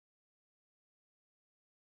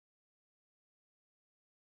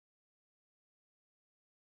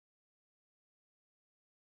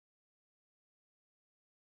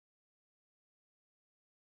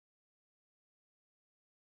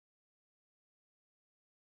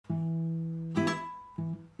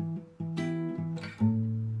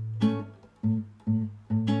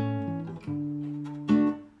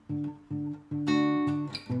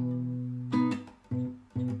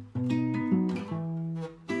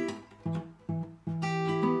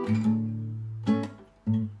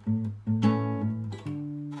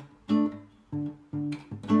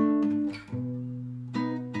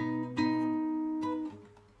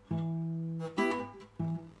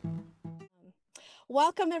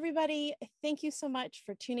Welcome, everybody. Thank you so much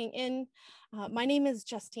for tuning in. My name is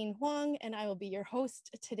Justine Hwang, and I will be your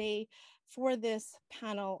host today for this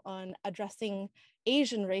panel on addressing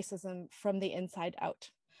Asian racism from the inside out.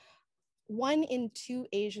 1 in 2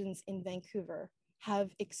 Asians in Vancouver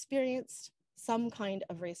have experienced some kind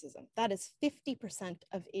of racism. That is 50%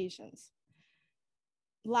 of Asians.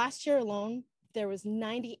 Last year alone, there was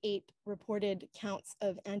 98 reported counts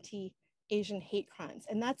of anti-Asian hate crimes,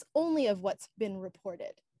 and that's only of what's been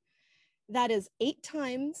reported. That is 8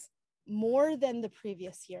 times more than the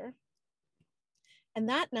previous year. And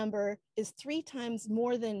that number is 3 times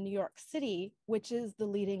more than New York City, which is the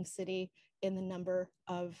leading city in the number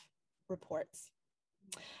of reports.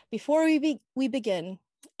 Before we begin,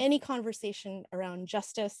 any conversation around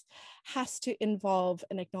justice has to involve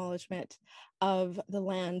an acknowledgement of the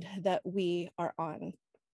land that we are on.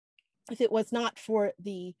 If it was not for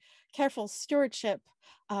the careful stewardship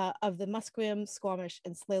of the Musqueam, Squamish,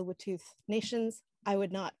 and Tsleil-Waututh nations, I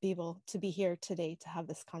would not be able to be here today to have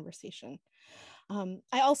this conversation.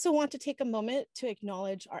 I also want to take a moment to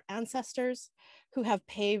acknowledge our ancestors who have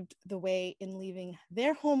paved the way in leaving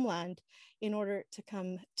their homeland in order to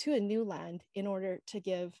come to a new land, in order to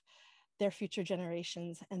give their future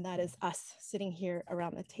generations, and that is us sitting here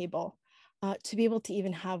around the table, to be able to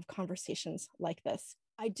even have conversations like this.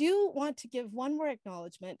 I do want to give one more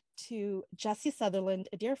acknowledgement to Jessie Sutherland,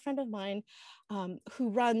 a dear friend of mine who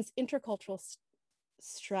runs Intercultural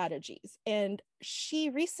Strategies. And she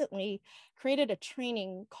recently created a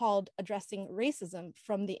training called Addressing Racism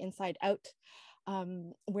from the Inside Out,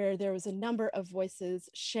 where there was a number of voices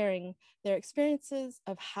sharing their experiences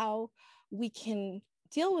of how we can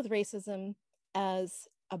deal with racism as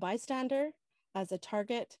a bystander, as a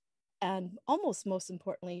target, and almost most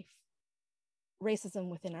importantly, racism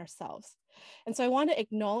within ourselves. And so I want to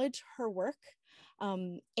acknowledge her work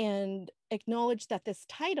and acknowledge that this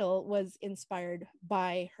title was inspired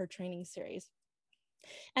by her training series.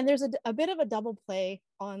 And there's a bit of a double play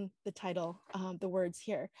on the title, the words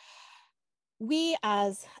here. We,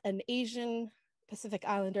 as an Asian, Pacific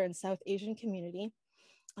Islander, and South Asian community,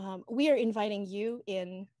 we are inviting you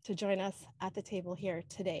in to join us at the table here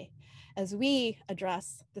today as we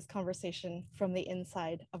address this conversation from the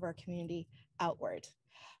inside of our community outward.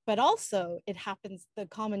 But also, it happens the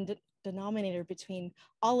common denominator between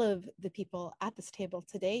all of the people at this table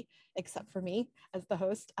today, except for me as the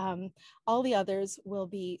host, all the others will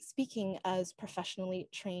be speaking as professionally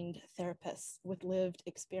trained therapists with lived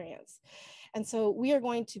experience. And so we are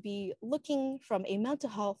going to be looking from a mental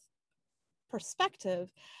health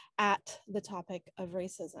perspective at the topic of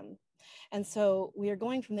racism. And so we are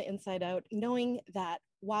going from the inside out, knowing that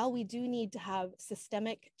while we do need to have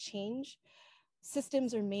systemic change,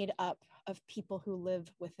 systems are made up of people who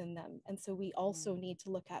live within them. And so we also need to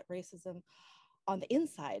look at racism on the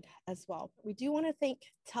inside as well. We do want to thank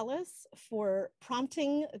TELUS for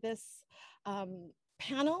prompting this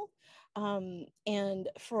panel and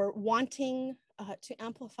for wanting to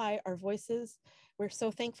amplify our voices. We're so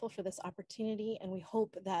thankful for this opportunity, and we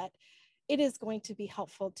hope that it is going to be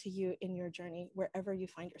helpful to you in your journey, wherever you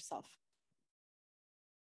find yourself.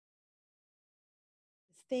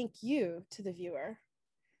 Thank you to the viewer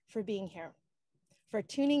for being here, for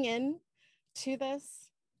tuning in to this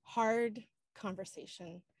hard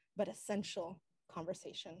conversation, but essential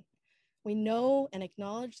conversation. We know and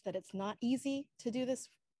acknowledge that it's not easy to do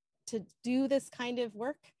this kind of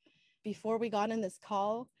work. Before we got in this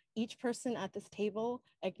call, each person at this table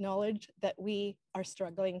acknowledged that we are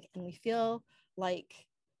struggling, and we feel like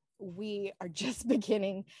we are just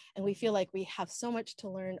beginning, and we feel like we have so much to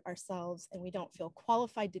learn ourselves, and we don't feel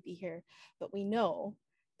qualified to be here. But we know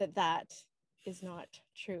that that is not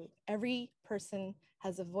true. Every person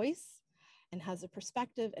has a voice and has a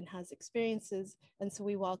perspective and has experiences. And so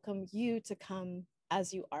we welcome you to come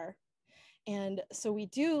as you are. And so we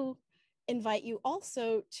do invite you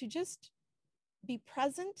also to just be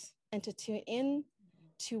present and to tune in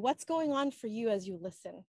to what's going on for you as you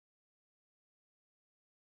listen.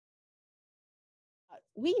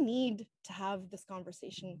 We need to have this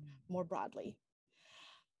conversation more broadly.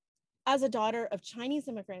 As a daughter of Chinese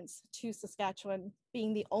immigrants to Saskatchewan,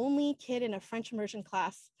 being the only kid in a French immersion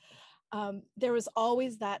class, there was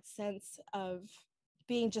always that sense of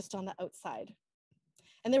being just on the outside.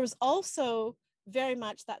 And there was also very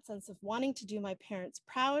much that sense of wanting to do my parents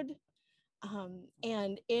proud,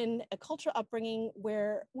 and in a cultural upbringing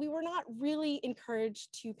where we were not really encouraged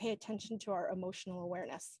to pay attention to our emotional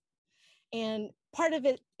awareness. And part of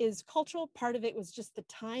it is cultural, part of it was just the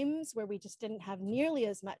times where we just didn't have nearly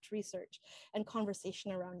as much research and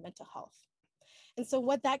conversation around mental health. And so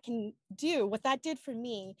what that did for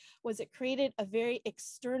me was it created a very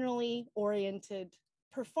externally oriented,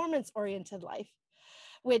 performance-oriented life,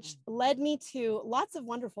 which led me to lots of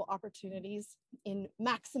wonderful opportunities in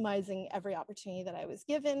maximizing every opportunity that I was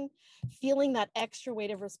given, feeling that extra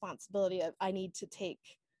weight of responsibility of I need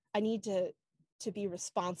to be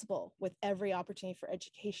responsible with every opportunity for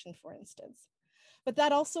education, for instance. But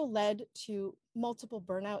that also led to multiple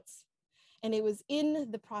burnouts. And it was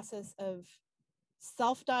in the process of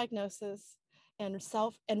self-diagnosis and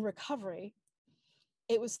recovery.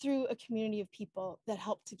 It was through a community of people that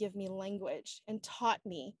helped to give me language and taught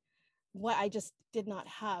me what I just did not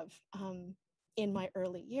have in my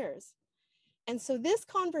early years. And so this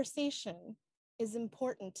conversation is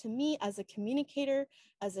important to me as a communicator,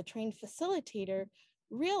 as a trained facilitator,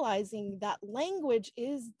 realizing that language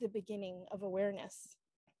is the beginning of awareness.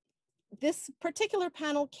 This particular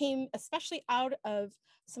panel came especially out of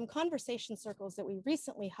some conversation circles that we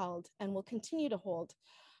recently held and will continue to hold.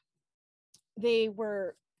 They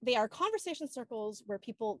are conversation circles where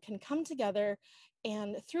people can come together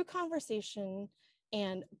and through conversation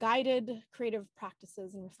and guided creative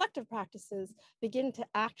practices and reflective practices begin to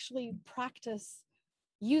actually practice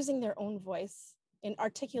using their own voice in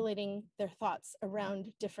articulating their thoughts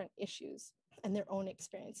around different issues and their own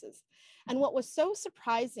experiences. And what was so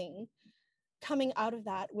surprising coming out of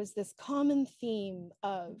that was this common theme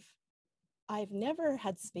of, I've never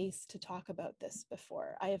had space to talk about this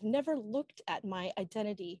before. I have never looked at my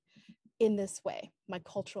identity in this way, my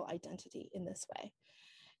cultural identity in this way.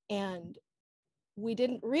 And we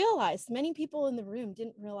didn't realize, many people in the room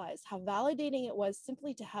didn't realize how validating it was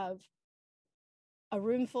simply to have a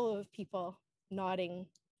room full of people nodding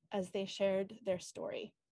as they shared their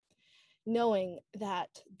story, knowing that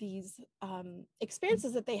these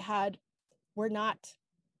experiences that they had were not,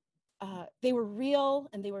 they were real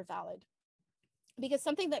and they were valid. Because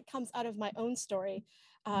something that comes out of my own story,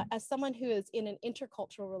 as someone who is in an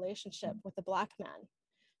intercultural relationship with a Black man,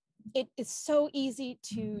 it is so easy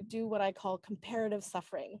to do what I call comparative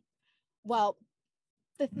suffering. Well,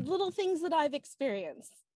 the little things that I've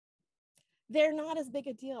experienced, they're not as big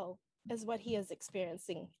a deal as what he is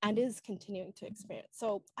experiencing and is continuing to experience.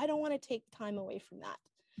 So I don't want to take time away from that.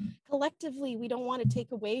 Collectively, we don't want to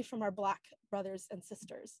take away from our Black brothers and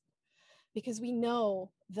sisters because we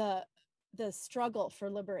know the struggle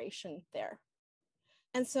for liberation there.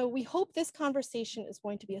 And so we hope this conversation is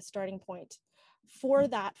going to be a starting point for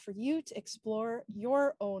that, for you to explore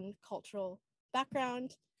your own cultural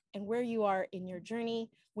background and where you are in your journey.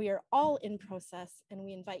 We are all in process and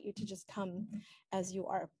we invite you to just come as you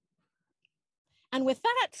are. And with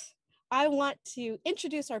that, I want to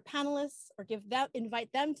introduce our panelists or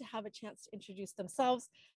invite them to have a chance to introduce themselves.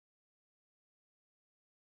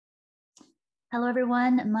 Hello,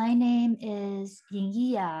 everyone. My name is Yin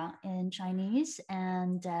Yiya in Chinese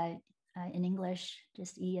and in English,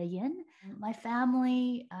 just Yiya Yin. My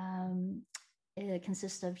family it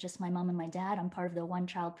consists of just my mom and my dad. I'm part of the one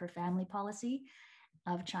child per family policy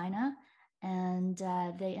of China. And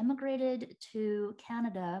they immigrated to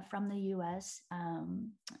Canada from the US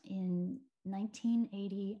in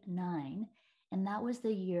 1989. And that was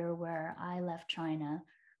the year where I left China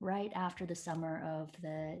right after the summer of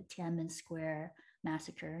the Tiananmen Square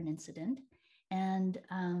massacre and incident. And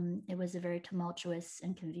it was a very tumultuous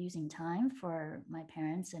and confusing time for my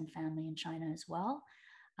parents and family in China as well.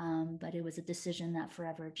 But it was a decision that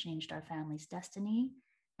forever changed our family's destiny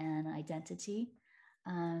and identity.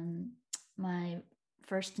 My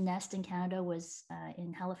first nest in Canada was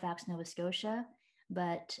in Halifax, Nova Scotia,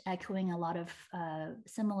 but echoing a lot of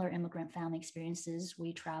similar immigrant family experiences,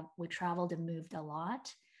 we traveled and moved a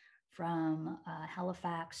lot from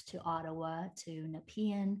Halifax to Ottawa to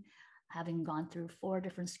Nepean, having gone through 4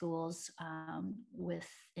 different schools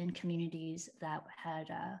within communities that had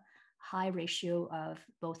a high ratio of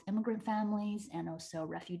both immigrant families and also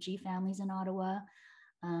refugee families in Ottawa.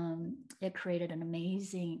 It created an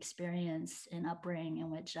amazing experience and upbringing in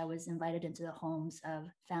which I was invited into the homes of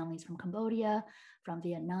families from Cambodia, from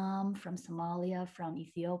Vietnam, from Somalia, from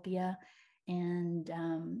Ethiopia, and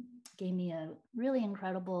gave me a really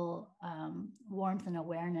incredible warmth and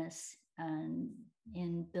awareness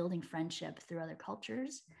in building friendship through other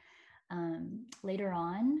cultures. Later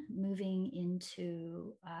on, moving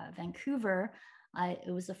into Vancouver,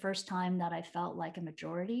 it was the first time that I felt like a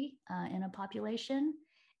majority in a population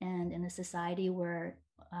and in a society where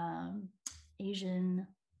Asian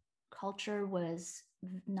culture was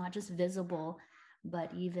not just visible,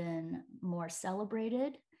 but even more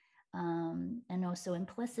celebrated. And also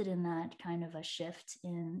implicit in that kind of a shift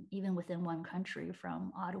in even within one country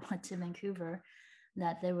from Ottawa to Vancouver,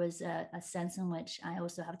 that there was a sense in which I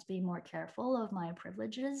also have to be more careful of my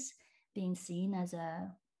privileges, being seen as a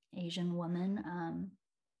Asian woman.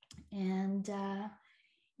 And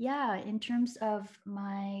yeah, in terms of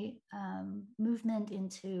my movement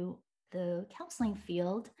into the counseling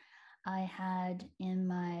field, I had in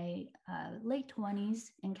my late 20s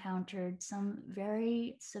encountered some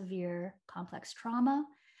very severe complex trauma.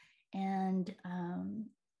 And,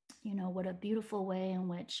 what a beautiful way in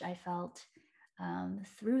which I felt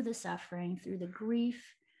through the suffering, through the grief.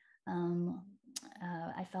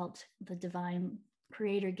 I felt the divine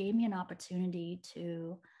creator gave me an opportunity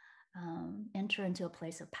to enter into a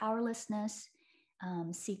place of powerlessness,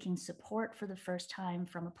 seeking support for the first time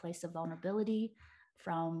from a place of vulnerability,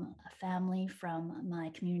 from a family, from my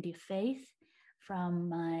community of faith, from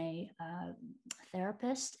my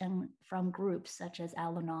therapist, and from groups such as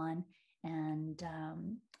Al Anon and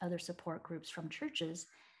other support groups from churches,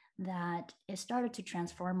 that it started to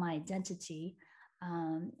transform my identity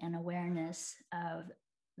and awareness of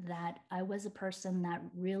that I was a person that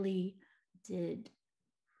really did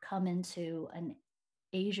come into an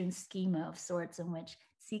Asian schema of sorts in which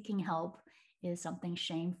seeking help is something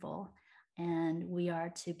shameful. And we are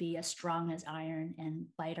to be as strong as iron and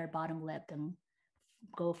bite our bottom lip and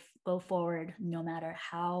go forward no matter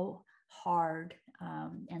how hard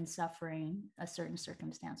and suffering a certain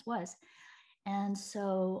circumstance was. And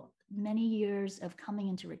so many years of coming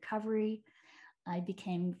into recovery, I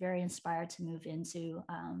became very inspired to move into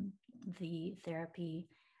the therapy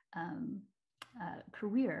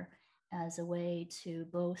career as a way to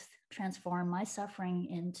both transform my suffering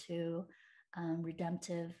into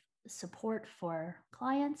redemptive support for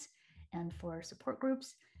clients and for support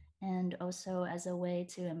groups, and also as a way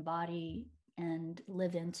to embody and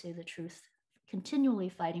live into the truth, continually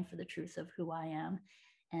fighting for the truth of who I am,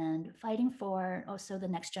 and fighting for also the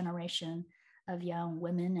next generation of young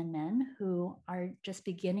women and men who are just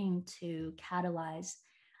beginning to catalyze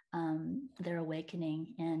their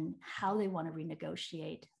awakening and how they want to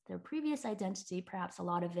renegotiate their previous identity, perhaps a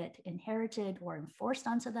lot of it inherited or enforced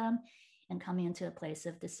onto them, and coming into a place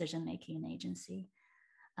of decision-making and agency.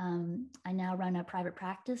 I now run a private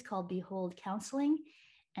practice called Behold Counseling.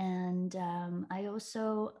 And I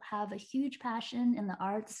also have a huge passion in the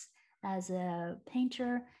arts as a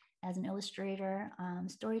painter, as an illustrator,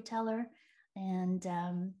 storyteller, and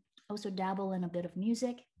also dabble in a bit of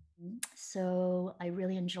music. So I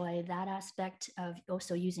really enjoy that aspect of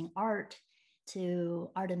also using art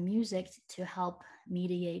and music to help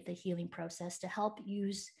mediate the healing process, to help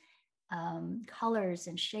use colors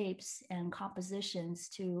and shapes and compositions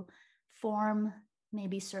to form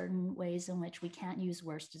maybe certain ways in which we can't use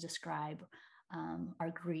words to describe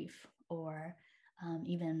our grief or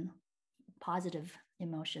even positive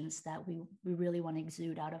emotions that we really want to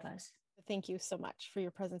exude out of us. Thank you so much for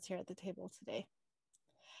your presence here at the table today.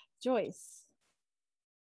 Joyce.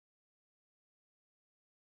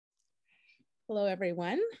 Hello,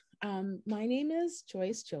 everyone. My name is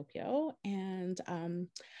Joyce Jopio, and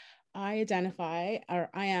I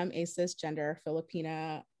am a cisgender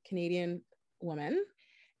Filipina Canadian woman,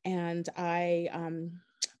 and I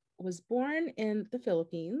was born in the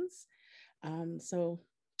Philippines. So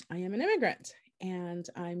I am an immigrant, and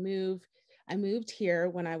I moved here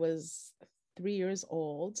when I was 3 years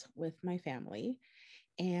old with my family,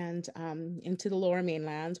 and into the Lower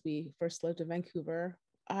Mainland. We first lived in Vancouver.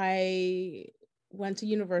 I went to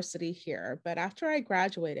university here, but after I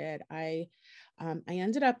graduated, I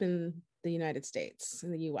ended up in the United States,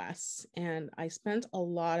 in the US, and I spent a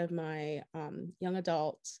lot of my young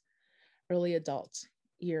adult, early adult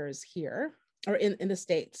years here, or in the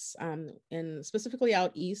States, in specifically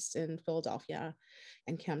out east in Philadelphia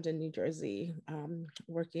and Camden, New Jersey,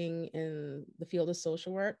 working in the field of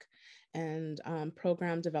social work and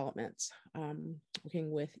program development,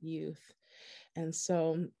 working with youth. And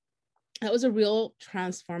so that was a real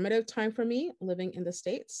transformative time for me living in the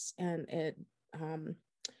States, and it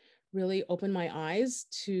really opened my eyes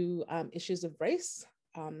to issues of race.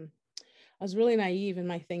 I was really naive in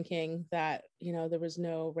my thinking that, there was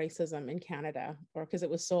no racism in Canada, or because it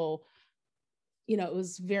was so, it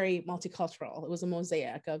was very multicultural. It was a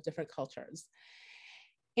mosaic of different cultures.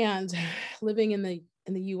 And living in the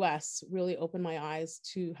US really opened my eyes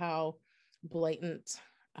to how blatant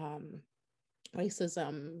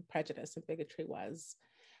racism, prejudice, and bigotry was.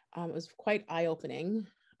 It was quite eye-opening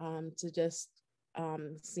to just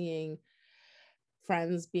seeing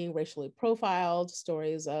friends being racially profiled,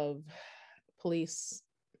 stories of police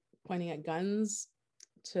pointing at guns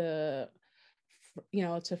to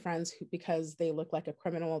friends because they looked like a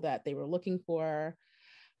criminal that they were looking for.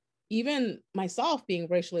 even myself being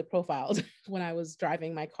racially profiled when I was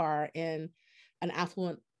driving my car in an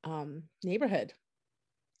affluent neighborhood.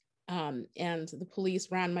 And the police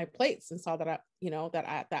ran my plates and saw that that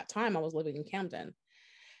at that time I was living in Camden.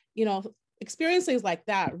 Experiences like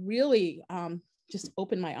that really just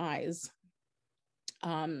opened my eyes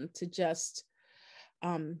to just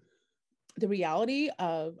the reality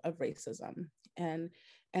of racism and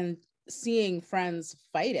seeing friends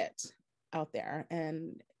fight it out there.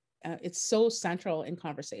 And it's so central in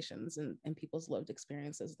conversations and people's lived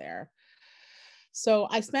experiences there. So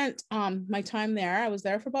I spent my time there. I was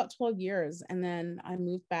there for about 12 years, and then I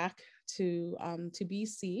moved back to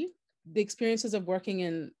BC. The experiences of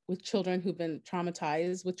working with children who've been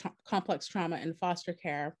traumatized with complex trauma in foster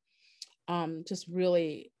care just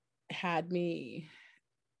really had me.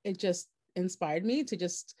 It just inspired me to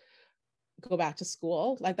just go back to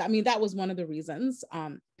school. Like, I mean, that was one of the reasons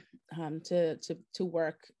to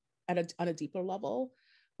work on a deeper level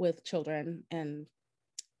with children and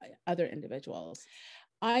other individuals.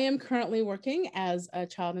 I am currently working as a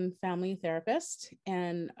child and family therapist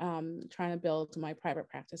and trying to build my private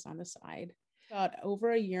practice on the side. About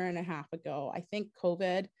over a year and a half ago, I think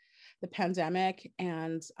COVID, the pandemic,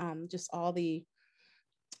 and just all the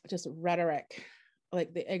rhetoric,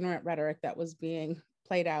 like the ignorant rhetoric that was being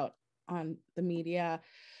played out on the media,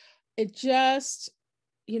 it just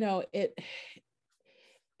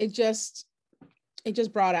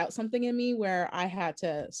brought out something in me where I had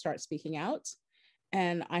to start speaking out.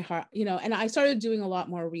 And I started doing a lot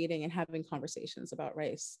more reading and having conversations about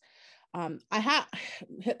race.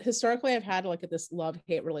 Historically, I've had like this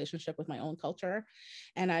love-hate relationship with my own culture.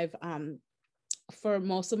 And I've, for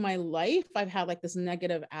most of my life, I've had like this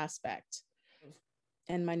negative aspect.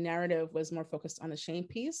 And my narrative was more focused on the shame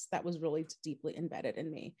piece that was really deeply embedded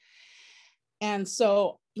in me. And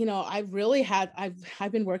so, I've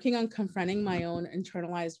been working on confronting my own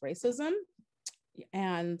internalized racism.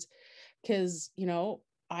 And because,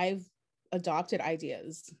 I've adopted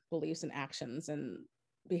ideas, beliefs, and actions and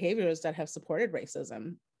behaviors that have supported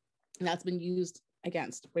racism. And that's been used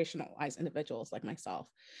against racialized individuals like myself.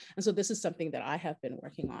 And so this is something that I have been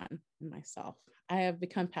working on myself. I have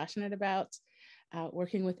become passionate about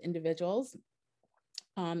working with individuals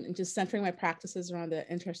and just centering my practices around the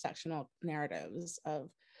intersectional narratives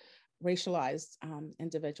of racialized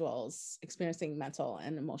individuals experiencing mental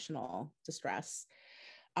and emotional distress.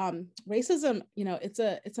 Racism, it's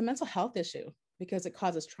a mental health issue because it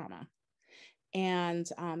causes trauma.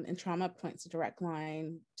 And trauma points a direct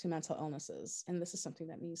line to mental illnesses. And this is something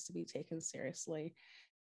that needs to be taken seriously.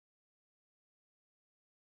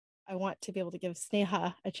 I want to be able to give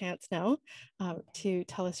Sneha a chance now to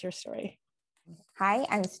tell us your story. Hi,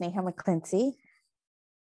 I'm Sneha McClincy.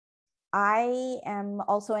 I am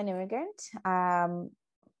also an immigrant,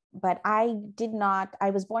 but I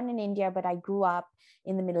was born in India, but I grew up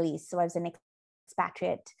in the Middle East. So I was an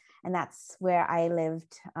expatriate, and that's where I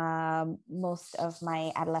lived most of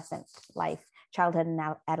my adolescent life, childhood and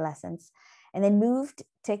adolescence, and then moved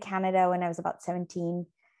to Canada when I was about 17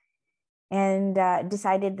 and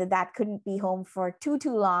decided that couldn't be home for too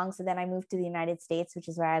long. So then I moved to the United States, which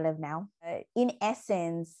is where I live now. In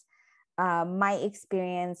essence, my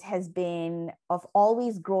experience has been of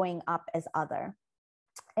always growing up as other.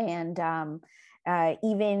 And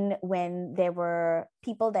even when there were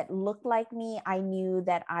people that looked like me, I knew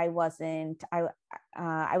that I wasn't,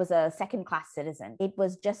 I was a second-class citizen. It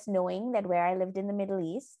was just knowing that where I lived in the Middle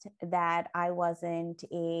East, that I wasn't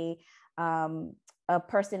a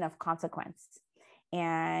person of consequence.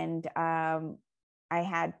 And I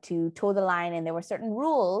had to toe the line, and there were certain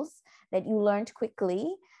rules that you learned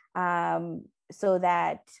quickly so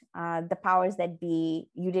that the powers that be,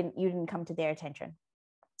 you didn't come to their attention.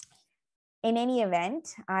 In any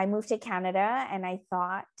event, I moved to Canada, and I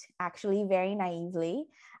thought, actually very naively,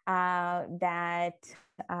 that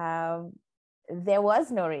there was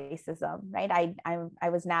no racism, right? I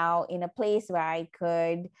was now in a place where I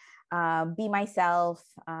could be myself.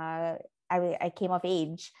 I came of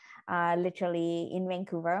age, literally in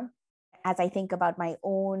Vancouver. As I think about my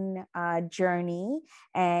own journey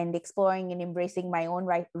and exploring and embracing my own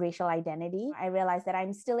racial identity, I realized that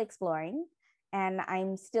I'm still exploring and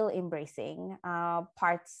I'm still embracing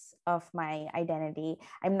parts of my identity.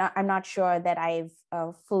 I'm not sure that I've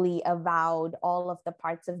fully avowed all of the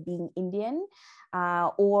parts of being Indian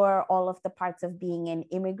or all of the parts of being an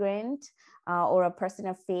immigrant or a person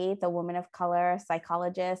of faith, a woman of color,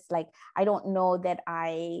 psychologist. Like, I don't know that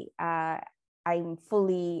I'm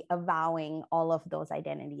fully avowing all of those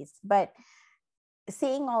identities. But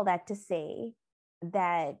saying all that to say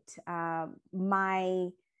that my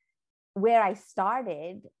where I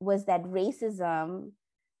started was that racism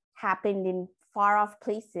happened in far off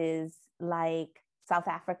places like South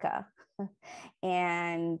Africa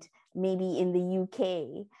and maybe in the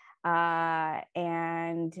UK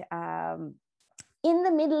and in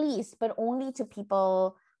the Middle East, but only to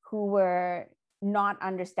people who were not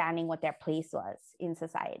understanding what their place was in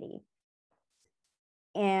society.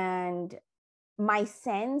 And my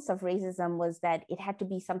sense of racism was that it had to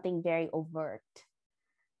be something very overt.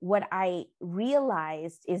 What I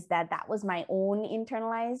realized is that that was my own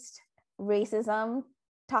internalized racism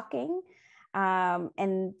talking.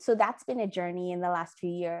 And so that's been a journey in the last few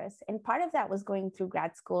years. And part of that was going through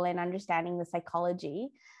grad school and understanding the psychology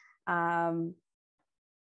and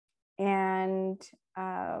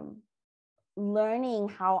learning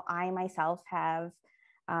how I myself have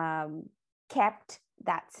kept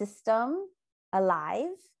that system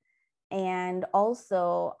alive, and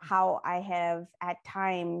also how I have at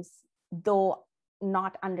times, though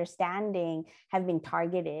not understanding, have been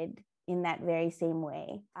targeted in that very same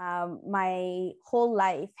way. My whole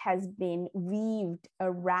life has been weaved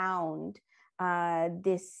around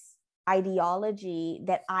this ideology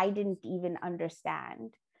that I didn't even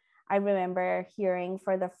understand. I remember hearing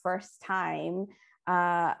for the first time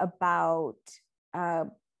about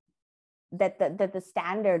that the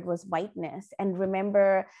standard was whiteness, and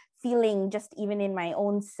remember feeling, just even in my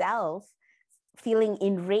own self, feeling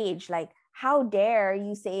enraged, like, how dare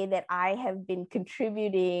you say that I have been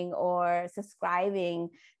contributing or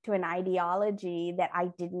subscribing to an ideology that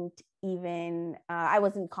I didn't even, I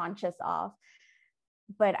wasn't conscious of.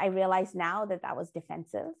 But I realize now that that was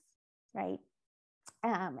defensive, right?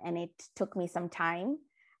 And it took me some time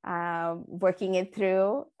working it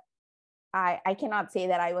through. I cannot say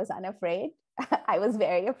that I was unafraid. I was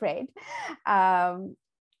very afraid.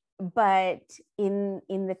 But in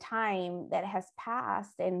the time that has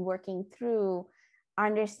passed and working through,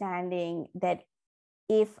 understanding that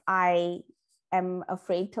if I am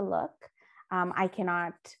afraid to look, I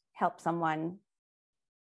cannot help someone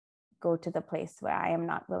go to the place where I am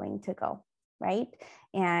not willing to go, right?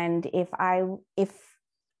 And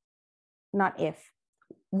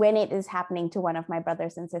when it is happening to one of my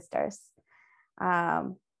brothers and sisters,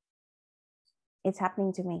 it's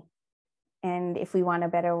happening to me. And if we want a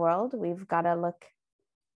better world, we've got to look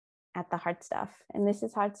at the hard stuff. And this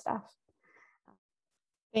is hard stuff.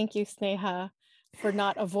 Thank you, Sneha, for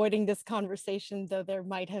not avoiding this conversation, though there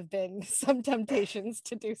might have been some temptations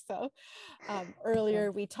to do so.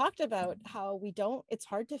 Earlier, we talked about how it's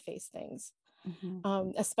hard to face things,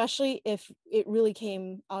 especially if it really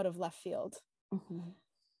came out of left field.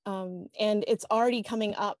 And it's already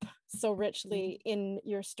coming up so richly in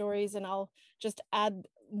your stories. And I'll just add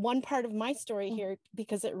one part of my story here,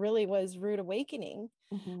 because it really was rude awakening.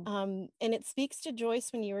 And it speaks to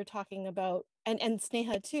Joyce when you were talking about, and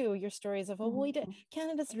Sneha too, your stories of,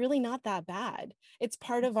 Canada's really not that bad. It's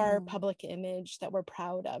part of our public image that we're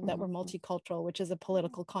proud of, that we're multicultural, which is a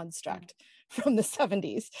political construct from the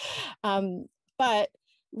 70s. But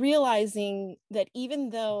realizing that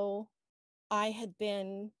even though I had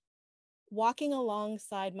been walking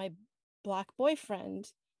alongside my Black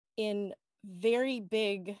boyfriend in very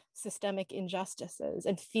big systemic injustices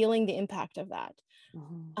and feeling the impact of that.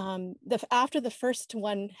 After the first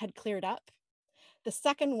one had cleared up, the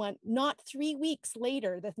second one, not 3 weeks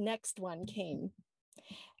later, the next one came.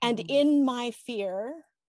 And in my fear,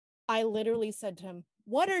 I literally said to him,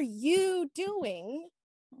 "What are you doing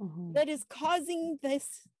that is causing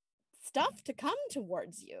this stuff to come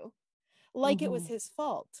towards you?" Like it was his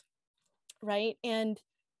fault, right? And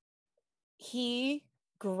he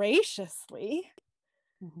graciously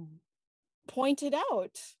pointed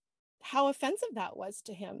out how offensive that was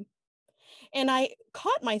to him. And I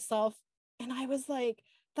caught myself and I was like,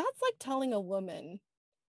 that's like telling a woman,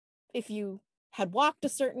 if you had walked a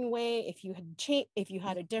certain way, if you had changed, if you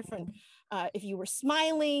had a different, if you were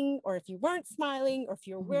smiling or if you weren't smiling, or if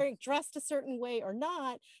you were dressed a certain way or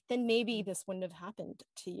not, then maybe this wouldn't have happened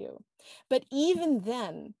to you. But even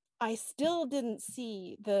then, I still didn't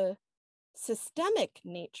see the systemic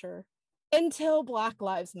nature until Black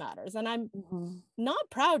Lives Matters. And I'm not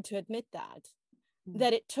proud to admit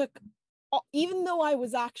that it took, even though I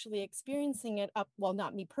was actually experiencing it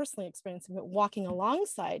not me personally experiencing it, walking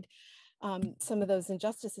alongside some of those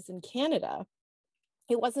injustices in Canada,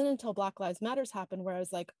 it wasn't until Black Lives Matters happened where I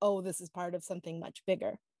was like, oh, this is part of something much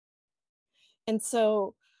bigger. And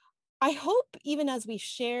so I hope, even as we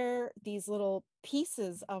share these little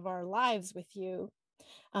pieces of our lives with you,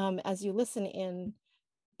 as you listen in,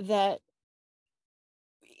 that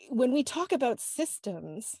when we talk about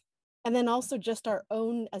systems, And then also just our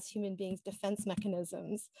own, as human beings, defense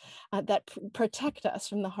mechanisms that protect us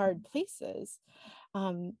from the hard places.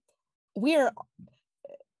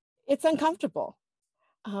 It's uncomfortable,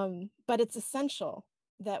 but it's essential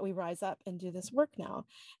that we rise up and do this work now.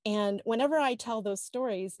 And whenever I tell those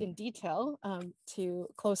stories in detail to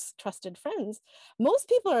close, trusted friends, most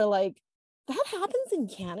people are like, that happens in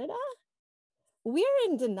Canada? We're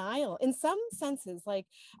in denial in some senses. Like,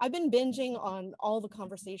 I've been binging on all the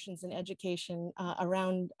conversations in education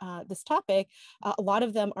around this topic. A lot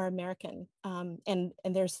of them are American, and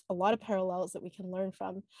there's a lot of parallels that we can learn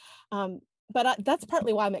from. But that's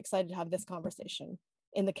partly why I'm excited to have this conversation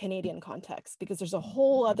in the Canadian context, because there's a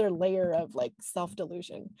whole other layer of like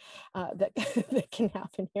self-delusion that, that can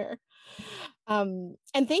happen here. And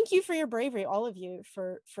thank you for your bravery, all of you,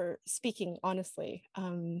 for speaking honestly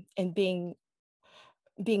and being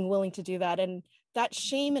willing to do that. And that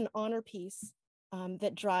shame and honor piece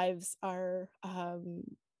that drives our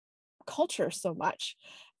culture so much.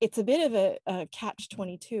 It's a bit of a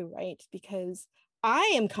catch-22, right? Because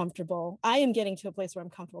I am comfortable. I am getting to a place where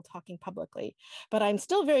I'm comfortable talking publicly, but I'm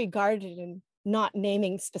still very guarded in not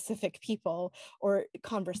naming specific people or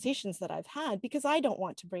conversations that I've had, because I don't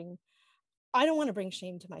want to bring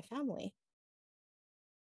shame to my family.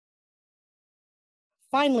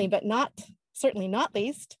 Finally, but certainly not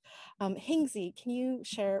least, Hingzi, can you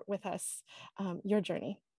share with us your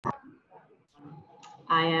journey?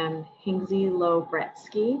 I am Hingzi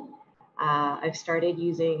Low-Bretsky. I've started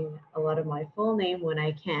using a lot of my full name when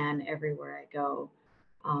I can, everywhere I go.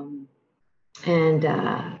 I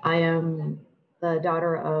am the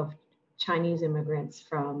daughter of Chinese immigrants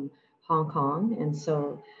from Hong Kong, and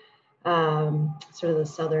so sort of the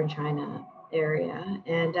southern China area.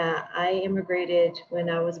 And I immigrated when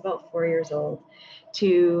I was about 4 years old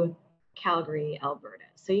to Calgary, Alberta.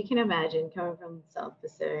 So you can imagine coming from the South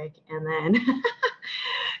Pacific and then,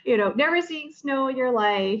 never seeing snow in your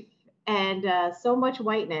life, and so much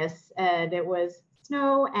whiteness, and it was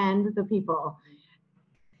snow and the people.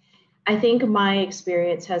 I think my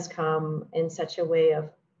experience has come in such a way of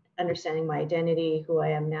understanding my identity, who I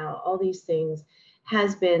am now, all these things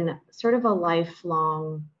has been sort of a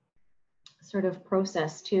lifelong sort of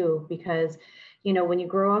process too, because, when you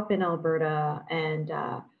grow up in Alberta, and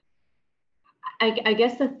I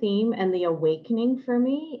guess the theme and the awakening for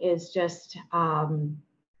me is just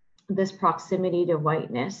this proximity to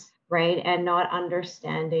whiteness, right? And not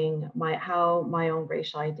understanding how my own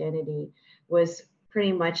racial identity was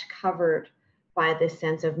pretty much covered by this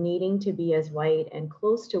sense of needing to be as white and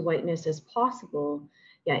close to whiteness as possible,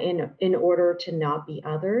 in order to not be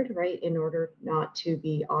othered, right? In order not to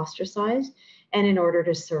be ostracized, and in order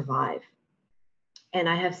to survive. And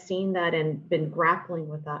I have seen that and been grappling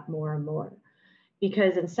with that more and more,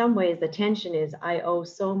 because in some ways the tension is I owe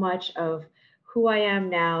so much of who I am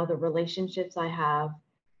now, the relationships I have,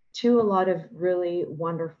 to a lot of really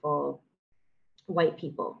wonderful white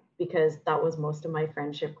people, because that was most of my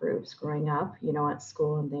friendship groups growing up, at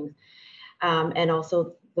school and things. And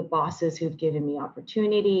also the bosses who've given me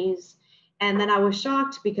opportunities. And then I was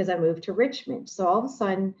shocked because I moved to Richmond. So all of a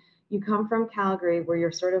sudden you come from Calgary, where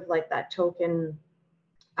you're sort of like that token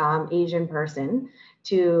Asian person,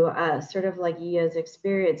 to sort of like Yia's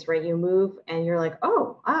experience, right? You move and you're like,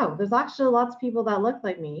 oh, wow, there's actually lots of people that look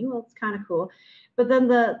like me. Well, it's kind of cool. But then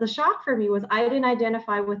the shock for me was I didn't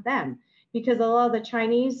identify with them, because a lot of the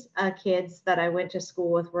Chinese kids that I went to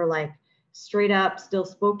school with were like straight up still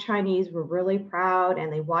spoke Chinese, were really proud,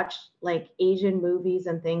 and they watched like Asian movies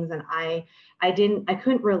and things. And I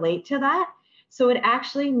couldn't relate to that. So it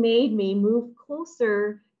actually made me move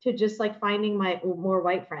closer to just like finding my more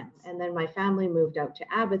white friends. And then my family moved out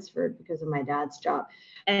to Abbotsford because of my dad's job.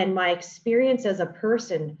 And my experience as a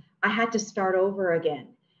person, I had to start over again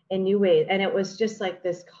in new ways. And it was just like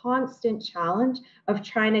this constant challenge of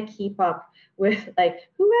trying to keep up with like,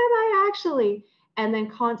 who am I actually? And then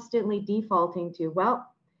constantly defaulting to, well,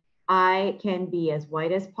 I can be as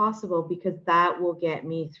white as possible because that will get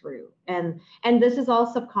me through. And this is all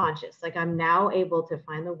subconscious. Like, I'm now able to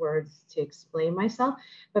find the words to explain myself.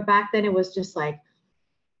 But back then it was just like,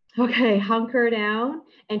 okay, hunker down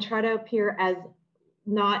and try to appear as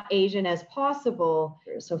not Asian as possible.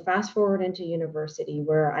 So fast forward into university,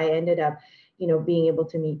 where I ended up, being able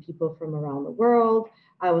to meet people from around the world.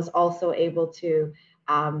 I was also able to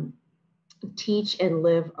teach and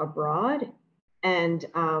live abroad. And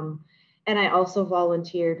I also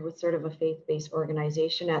volunteered with sort of a faith-based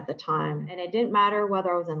organization at the time. And it didn't matter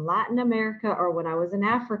whether I was in Latin America or when I was in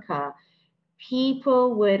Africa,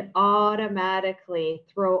 people would automatically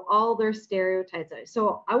throw all their stereotypes out.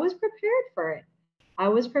 So I was prepared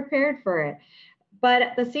for it. But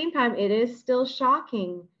at the same time, it is still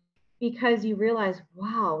shocking because you realize,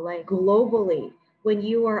 wow, like globally, when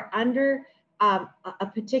you are under a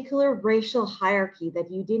particular racial hierarchy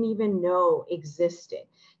that you didn't even know existed,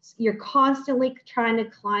 you're constantly trying to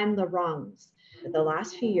climb the rungs. The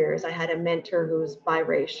last few years, I had a mentor who's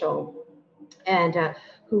biracial and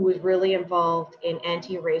who was really involved in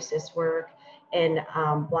anti-racist work in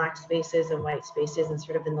Black spaces and white spaces and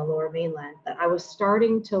sort of in the lower mainland, that I was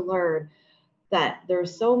starting to learn that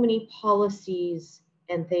there's so many policies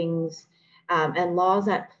and things and laws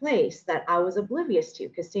at place that I was oblivious to.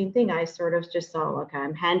 Because same thing, I sort of just saw, okay,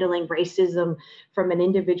 I'm handling racism from an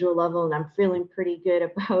individual level and I'm feeling pretty good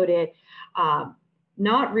about it.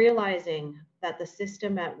 Not realizing that the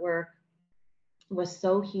system at work was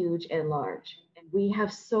so huge and large. And we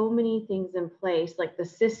have so many things in place, like the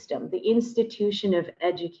system, the institution of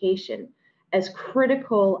education, as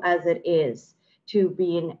critical as it is to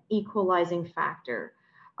be an equalizing factor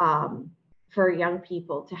for young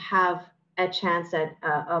people to have a chance at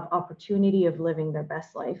of opportunity of living their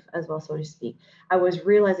best life as well, so to speak. I was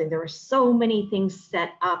realizing there were so many things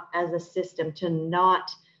set up as a system to not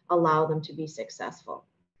allow them to be successful.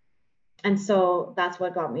 And so that's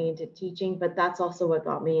what got me into teaching, but that's also what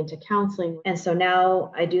got me into counseling. And so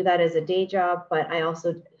now I do that as a day job, but I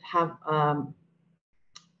also have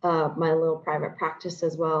my little private practice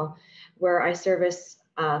as well, where I service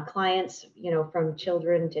clients, you know, from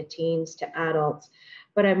children to teens to adults.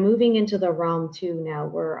 But I'm moving into the realm too now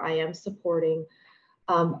where I am supporting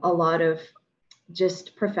a lot of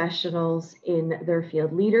just professionals in their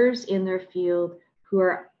field, leaders in their field who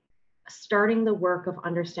are starting the work of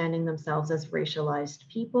understanding themselves as racialized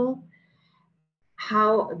people,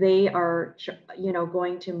 how they are, you know,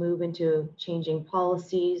 going to move into changing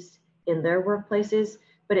policies in their workplaces,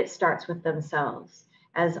 but it starts with themselves,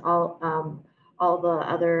 as all the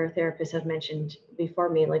other therapists have mentioned before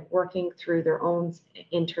me, like working through their own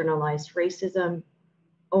internalized racism,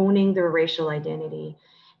 owning their racial identity,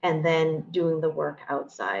 and then doing the work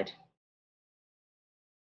outside.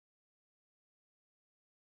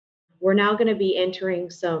 We're now going to be entering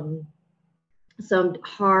some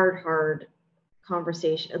hard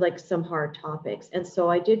conversation, like some hard topics. And so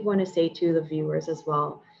I did want to say to the viewers as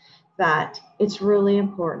well that it's really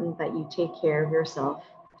important that you take care of yourself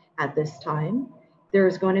at this time.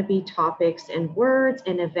 There's going to be topics and words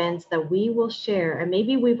and events that we will share, and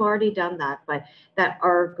maybe we've already done that, but that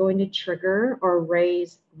are going to trigger or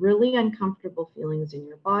raise really uncomfortable feelings in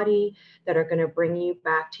your body that are going to bring you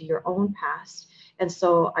back to your own past. And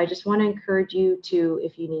so I just want to encourage you to,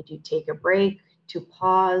 if you need to take a break, to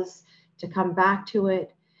pause, to come back to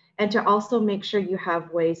it, and to also make sure you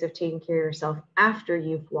have ways of taking care of yourself after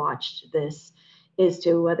you've watched this, is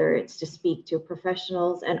to whether it's to speak to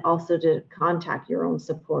professionals and also to contact your own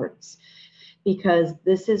supports, because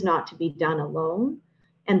this is not to be done alone.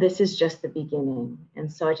 And this is just the beginning.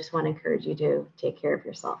 And so I just want to encourage you to take care of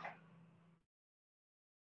yourself.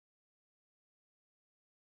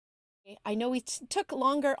 I know we took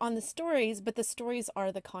longer on the stories, but the stories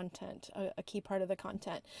are the content, a key part of the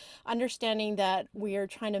content. Understanding that we are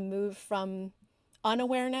trying to move from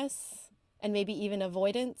unawareness and maybe even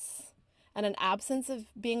avoidance and an absence of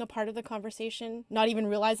being a part of the conversation, not even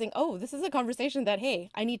realizing, oh, this is a conversation that, hey,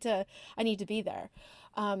 I need to be there.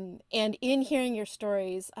 And in hearing your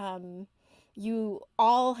stories, you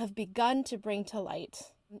all have begun to bring to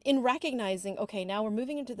light in recognizing, okay, now we're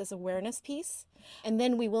moving into this awareness piece, and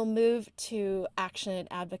then we will move to action and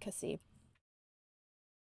advocacy.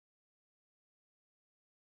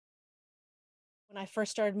 When I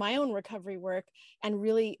first started my own recovery work and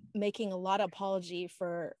really making a lot of apology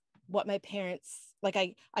for what my parents, like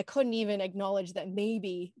I couldn't even acknowledge that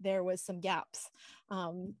maybe there was some gaps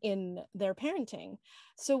in their parenting.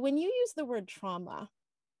 So when you use the word trauma,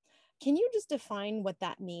 can you just define what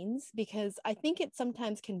that means? Because I think it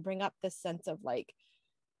sometimes can bring up this sense of like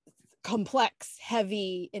complex,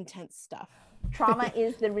 heavy, intense stuff. Trauma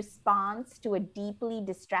is the response to a deeply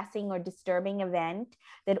distressing or disturbing event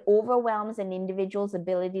that overwhelms an individual's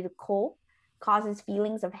ability to cope, causes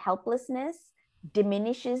feelings of helplessness,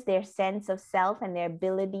 diminishes their sense of self and their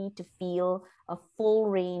ability to feel a full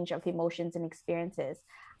range of emotions and experiences.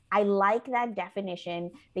 I like that definition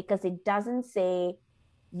because it doesn't say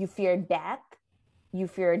you feared death, you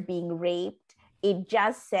feared being raped. It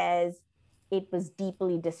just says it was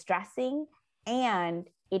deeply distressing and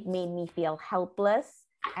it made me feel helpless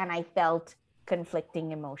and I felt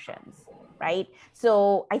conflicting emotions, right?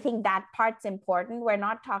 So I think that part's important. We're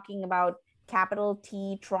not talking about capital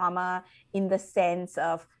T trauma in the sense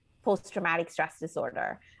of post-traumatic stress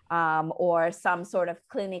disorder. or some sort of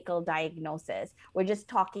clinical diagnosis. We're just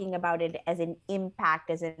talking about it as an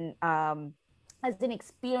impact, as an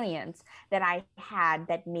experience that I had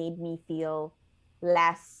that made me feel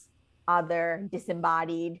less, other,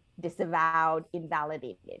 disembodied, disavowed,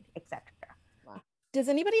 invalidated, etc. Does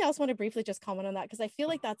anybody else want to briefly just comment on that? Because I feel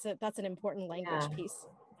like that's an important language piece.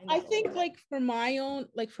 I think like from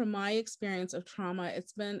my experience of trauma,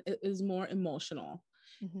 it is more emotional,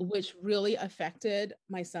 which really affected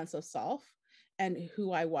my sense of self and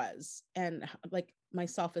who I was, and like my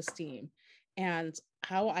self-esteem and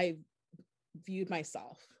how I viewed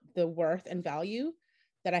myself, the worth and value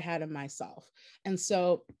that I had in myself. And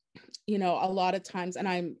so, a lot of times, and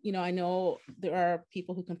I know there are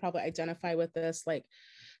people who can probably identify with this, like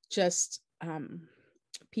just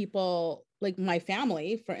people like my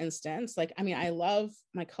family, for instance. Like, I mean, I love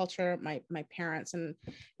my culture, my parents, and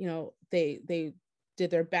they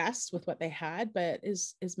did their best with what they had, but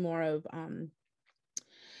is more of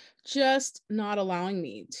just not allowing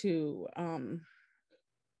me to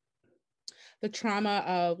the trauma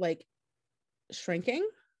of like shrinking.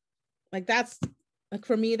 Like that's like,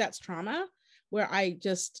 for me, that's trauma, where I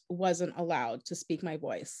just wasn't allowed to speak my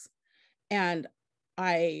voice. And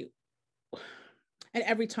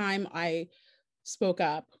every time I spoke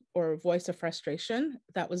up or voiced a frustration,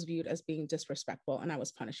 that was viewed as being disrespectful, and I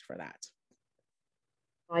was punished for that.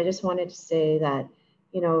 I just wanted to say that,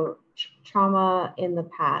 trauma in the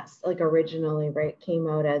past, like originally, right, came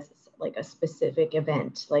out as like a specific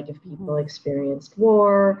event, like if people experienced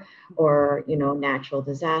war or, natural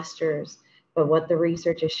disasters. But what the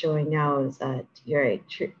research is showing now is that you're right,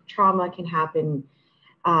 trauma can happen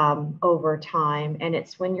over time, and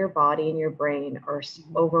it's when your body and your brain are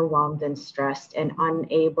overwhelmed and stressed and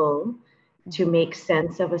unable to make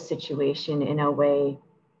sense of a situation in a way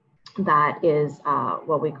that is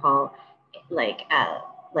what we call like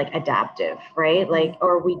adaptive, right? Like,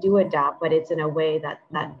 or we do adapt, but it's in a way that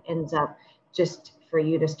ends up just for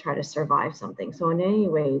you to try to survive something. So in any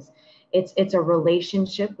ways, it's a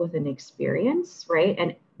relationship with an experience, right?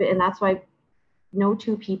 And that's why no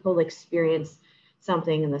two people experience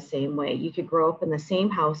something in the same way. You could grow up in the same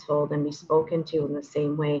household and be spoken to in the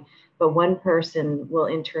same way, but one person will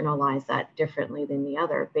internalize that differently than the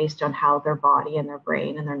other based on how their body and their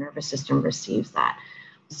brain and their nervous system receives that.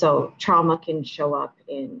 So trauma can show up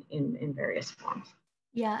in various forms.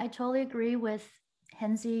 Yeah, I totally agree with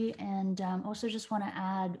Henzi, and also just want to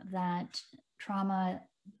add that trauma,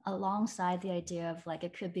 alongside the idea of like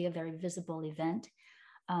it could be a very visible event,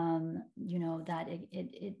 that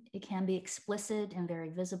it can be explicit and very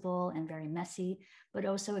visible and very messy, but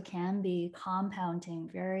also it can be compounding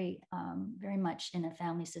very much in a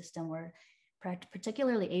family system where,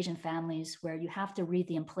 particularly Asian families, where you have to read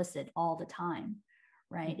the implicit all the time,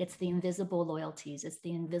 right? It's the invisible loyalties, it's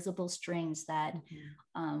the invisible strings that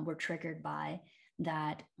we're triggered by,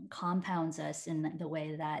 that compounds us in the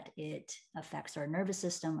way that it affects our nervous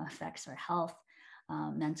system, affects our health,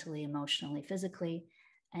 mentally, emotionally, physically.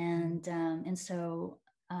 And so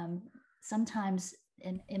sometimes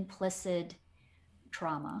an implicit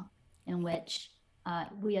trauma in which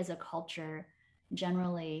we as a culture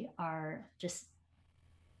generally are just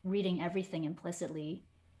reading everything implicitly,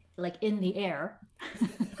 like in the air,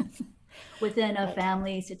 within a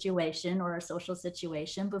family situation or a social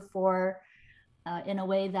situation before, in a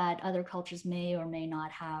way that other cultures may or may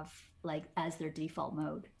not have like as their default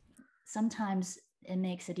mode. Sometimes it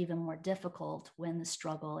makes it even more difficult when the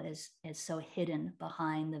struggle is so hidden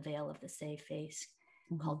behind the veil of the safe face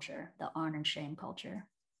culture, the honor and shame culture.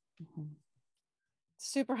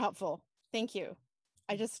 Super helpful. Thank you.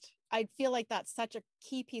 I feel like that's such a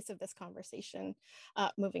key piece of this conversation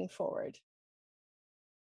moving forward.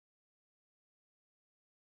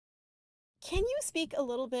 Can you speak a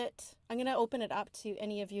little bit? I'm going to open it up to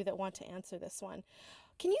any of you that want to answer this one.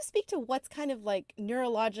 Can you speak to what's kind of like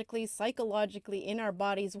neurologically, psychologically in our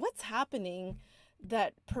bodies? What's happening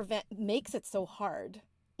that makes it so hard?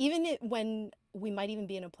 Even when we might even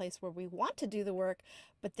be in a place where we want to do the work,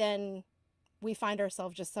 but then we find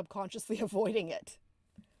ourselves just subconsciously avoiding it.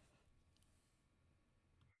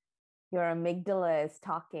 Your amygdala is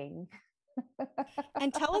talking.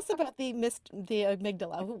 And tell us about the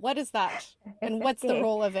amygdala. What is that? And what's the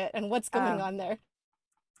role of it? And what's going on there?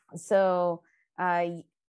 So the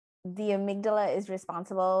amygdala is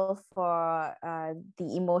responsible for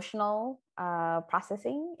the emotional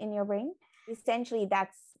processing in your brain. Essentially,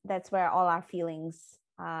 that's where all our feelings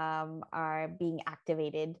are being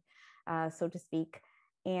activated, so to speak.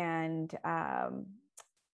 And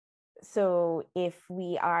so if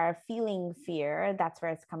we are feeling fear, that's where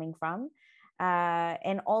it's coming from.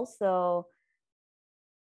 And also,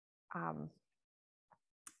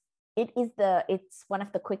 it's one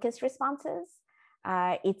of the quickest responses.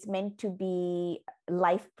 It's meant to be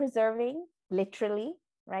life preserving, literally,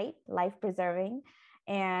 right? Life preserving.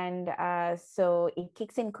 And so it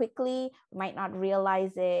kicks in quickly. We might not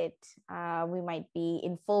realize it. We might be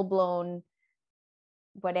in full blown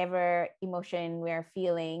whatever emotion we're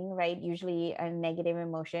feeling, right? Usually a negative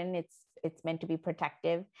emotion. It's meant to be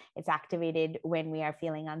protective. It's activated when we are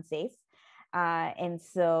feeling unsafe. And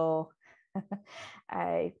so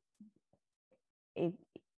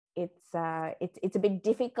it's a bit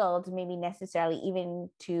difficult, maybe necessarily even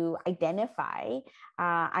to identify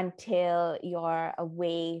until you're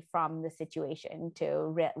away from the situation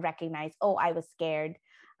to recognize, oh, I was scared,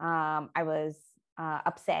 I was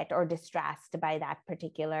upset or distressed by that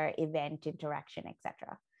particular event, interaction,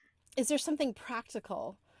 etc. Is there something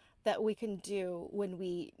practical that we can do when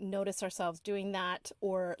we notice ourselves doing that,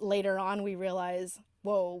 or later on we realize,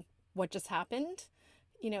 whoa, what just happened,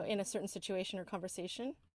 in a certain situation or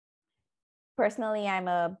conversation? Personally,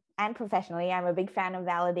 and professionally, I'm a big fan of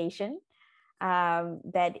validation,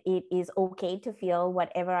 that it is okay to feel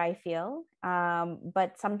whatever I feel.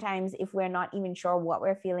 But sometimes if we're not even sure what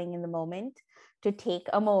we're feeling in the moment, to take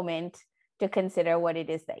a moment to consider what it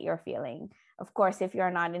is that you're feeling. Of course, if you're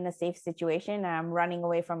not in a safe situation and I'm running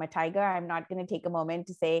away from a tiger, I'm not going to take a moment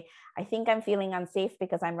to say, I think I'm feeling unsafe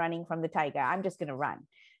because I'm running from the tiger. I'm just going to run,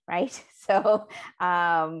 right? So,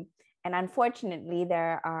 and unfortunately,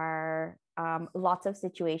 there are lots of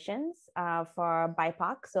situations for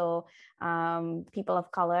BIPOC, so people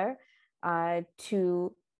of color,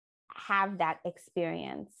 to have that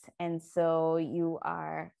experience. And so you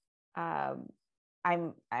are,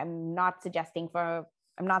 I'm not suggesting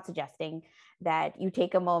that you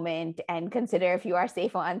take a moment and consider if you are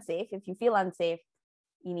safe or unsafe. If you feel unsafe,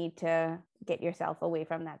 you need to get yourself away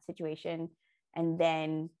from that situation. And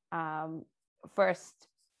then first,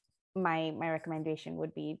 my recommendation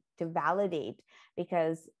would be to validate,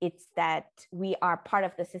 because it's that we are part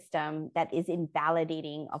of the system that is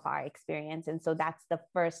invalidating of our experience. And so that's the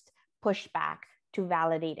first pushback, to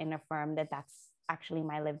validate and affirm that that's actually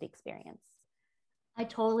my lived experience. I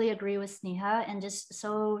totally agree with Sneha, and just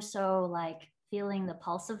so like feeling the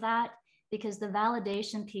pulse of that, because the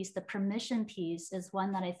validation piece, the permission piece, is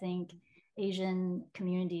one that I think Asian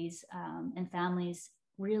communities and families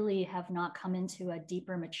really have not come into a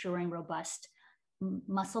deeper, maturing, robust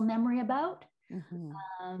muscle memory about.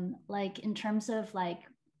 Mm-hmm. Like in terms of like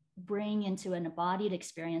bringing into an embodied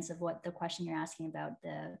experience of what the question you're asking about,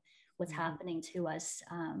 what's mm-hmm. happening to us.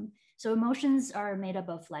 So emotions are made up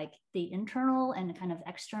of like the internal and kind of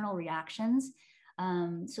external reactions.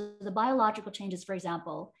 So the biological changes, for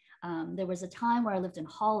example, there was a time where I lived in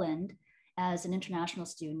Holland as an international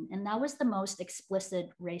student, and that was the most explicit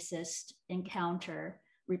racist encounter,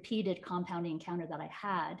 repeated compounding encounter that I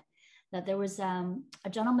had. That there was a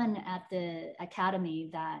gentleman at the academy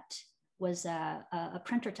that was a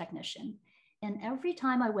printer technician. And every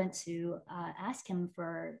time I went to ask him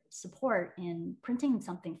for support in printing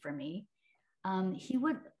something for me, he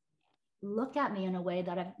would look at me in a way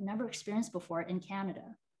that I've never experienced before in Canada.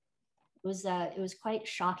 It was quite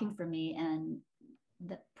shocking for me, and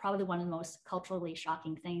probably one of the most culturally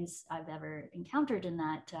shocking things I've ever encountered in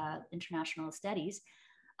that international studies.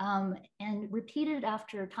 And repeated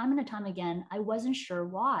after time and time again. I wasn't sure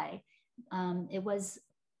why. It was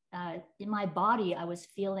in my body, I was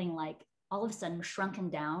feeling like all of a sudden shrunken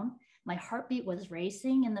down. My heartbeat was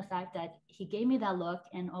racing, and the fact that he gave me that look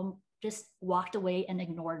and just walked away and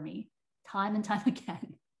ignored me time and time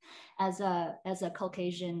again as a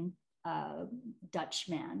Caucasian Dutch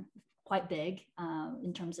man, quite big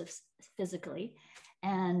in terms of physically.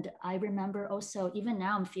 And I remember also, even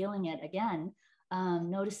now I'm feeling it again,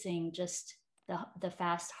 noticing just the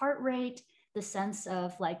fast heart rate, the sense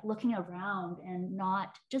of like looking around and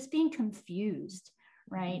not just being confused,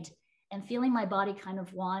 right? Mm-hmm. And feeling my body kind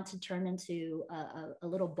of want to turn into a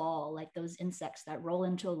little ball, like those insects that roll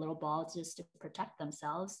into a little ball just to protect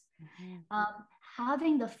themselves. Mm-hmm.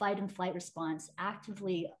 Having the fight and flight response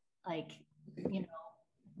actively, like,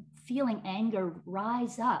 feeling anger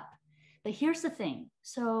rise up. But here's the thing.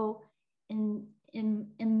 So in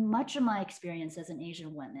much of my experience as an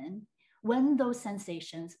Asian woman, when those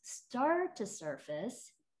sensations start to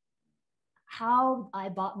surface, how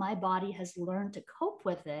my body has learned to cope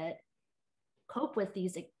with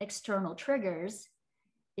these external triggers,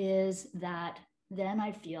 is that then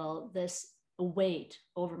I feel this weight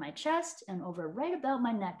over my chest and over right about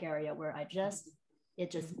my neck area where it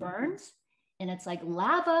just burns. And it's like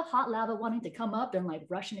lava, hot lava wanting to come up and like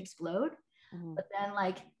rush and explode. Mm-hmm. But then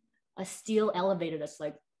like a steel elevator that's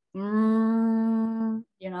like,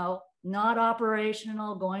 not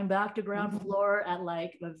operational, going back to ground floor at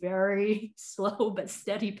like a very slow but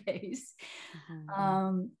steady pace.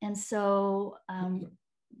 And so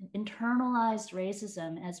internalized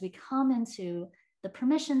racism, as we come into the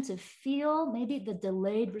permission to feel maybe the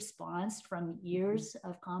delayed response from years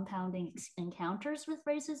of compounding encounters with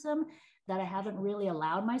racism that I haven't really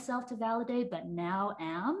allowed myself to validate, but now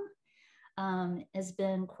am, has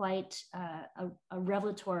been quite a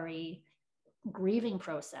revelatory grieving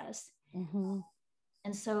process.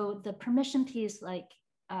 And so the permission piece,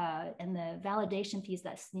 and the validation piece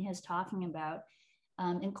that Sneha is talking about,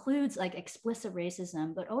 includes like explicit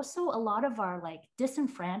racism, but also a lot of our like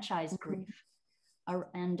disenfranchised grief.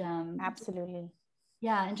 Absolutely.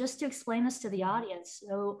 Yeah, and just to explain this to the audience,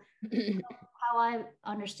 so how I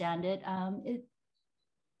understand it,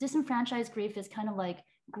 disenfranchised grief is kind of like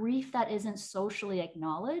grief that isn't socially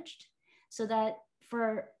acknowledged. So that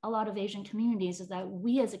for a lot of Asian communities is that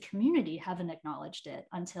we as a community haven't acknowledged it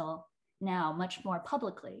until now, much more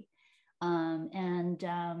publicly.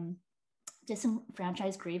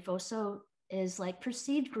 Disenfranchised grief also is like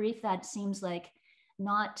perceived grief that seems like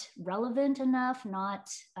not relevant enough, not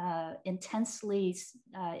intensely,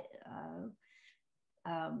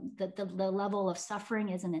 the level of suffering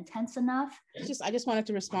isn't intense enough. I just wanted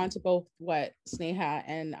to respond to both what Sneha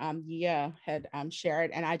and Yia had shared.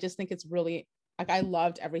 And I just think it's really, like, I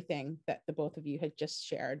loved everything that the both of you had just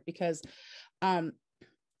shared, because a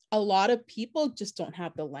lot of people just don't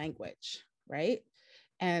have the language, right?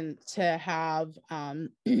 And to have,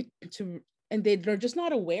 and they're just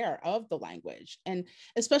not aware of the language. And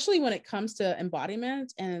especially when it comes to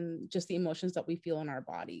embodiment and just the emotions that we feel in our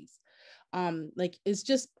bodies. Like, it's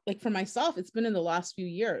just like, for myself, it's been in the last few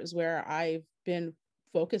years where I've been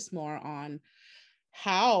focused more on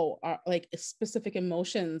how like specific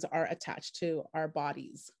emotions are attached to our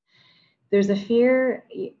bodies. There's a fear,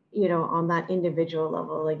 on that individual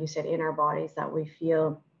level, like you said, in our bodies that we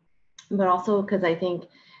feel, but also because I think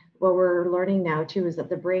what we're learning now too is that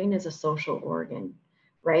the brain is a social organ,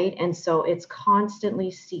 right? And so it's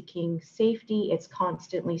constantly seeking safety, it's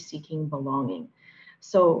constantly seeking belonging.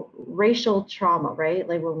 So racial trauma, right?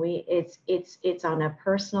 Like when it's on a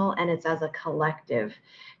personal and it's as a collective,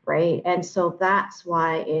 right? And so that's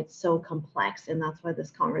why it's so complex, and that's why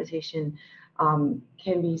this conversation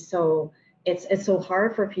can be so, it's so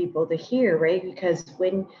hard for people to hear, right? Because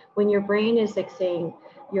when your brain is like saying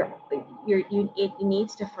it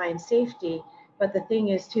needs to find safety, but the thing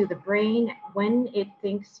is too, the brain, when it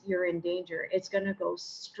thinks you're in danger, it's going to go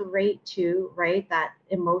straight to, right, that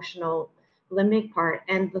emotional limbic part,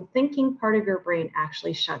 and the thinking part of your brain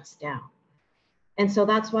actually shuts down. And so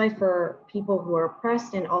that's why for people who are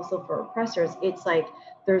oppressed and also for oppressors, it's like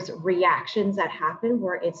there's reactions that happen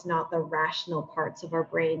where it's not the rational parts of our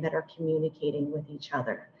brain that are communicating with each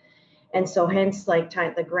other. And so hence, like,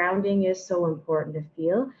 the grounding is so important to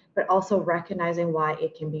feel, but also recognizing why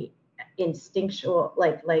it can be instinctual,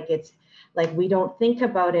 like it's like we don't think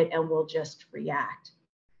about it and we'll just react.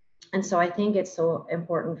 And so I think it's so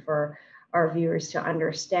important for our viewers to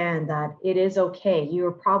understand that it is okay.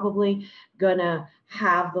 You're probably gonna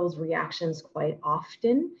have those reactions quite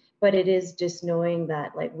often, but it is just knowing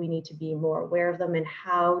that, like, we need to be more aware of them and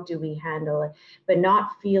how do we handle it, but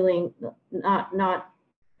not feeling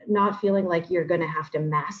like you're going to have to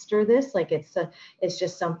master this, like it's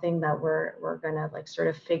just something that we're going to like sort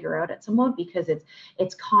of figure out at some point, because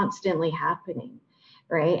it's constantly happening,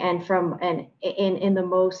 right? And in the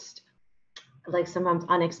most, like, sometimes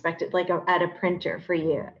unexpected, like at a printer for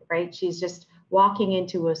you, right? She's just walking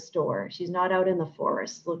into a store, she's not out in the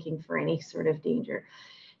forest looking for any sort of danger.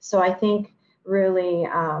 So I think really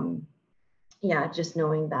just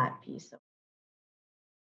knowing that piece.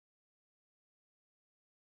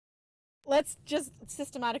 Let's just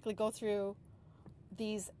systematically go through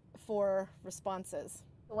these 4 responses.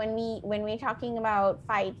 When we're talking about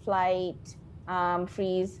fight, flight,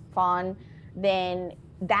 freeze, fawn, then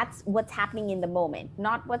that's what's happening in the moment,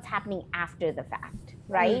 not what's happening after the fact,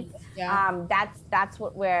 right? Yeah. That's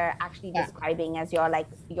what we're actually describing as your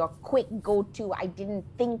quick go-to. I didn't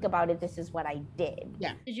think about it, this is what I did.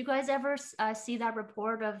 Yeah. Did you guys ever see that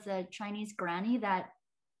report of the Chinese granny that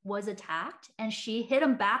was attacked and she hit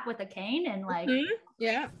him back with a cane, and like,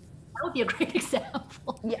 yeah, that would be a great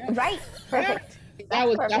example. Yeah, right. Perfect. That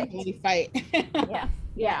was definitely fight.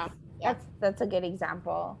 yeah. That's a good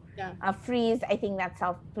example. Freeze, I think that's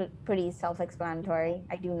pretty self-explanatory.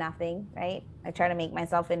 I do nothing, right? I try to make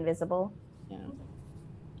myself invisible.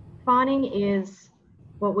 Fawning is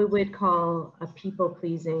what we would call a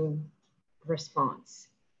people-pleasing response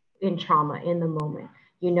in trauma in the moment.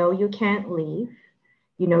 You know you can't leave.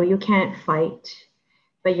 You know you can't fight.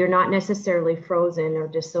 but you're not necessarily frozen or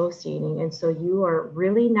dissociating. And so you are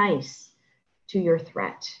really nice to your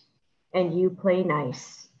threat, and you play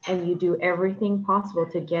nice, and you do everything possible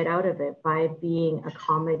to get out of it by being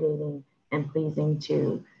accommodating and pleasing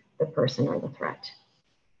to the person or the threat.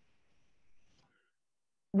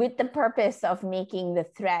 With the purpose of making the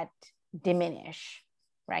threat diminish,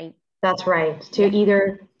 right? That's right. To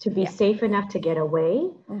either to be safe enough to get away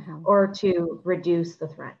or to reduce the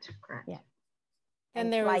threat. Correct. Yeah.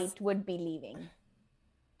 And flight would be leaving.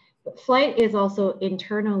 But flight is also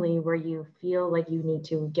internally where you feel like you need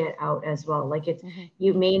to get out as well. Like it's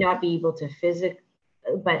you may not be able to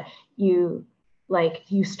but you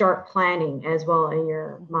start planning as well in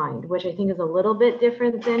your mind, which I think is a little bit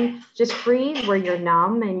different than just freeze, where you're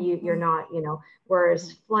numb and you're not,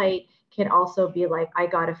 whereas flight can also be like, I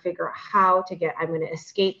got to figure out how to I'm going to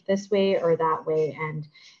escape this way or that way.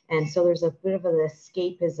 And so there's a bit of an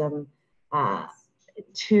escapism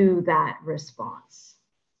to that response.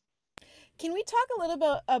 Can we talk a little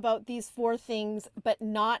bit about these 4 things, but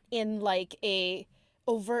not in like a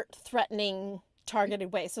overt threatening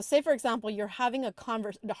targeted way? So say, for example, you're having a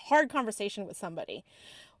hard conversation with somebody.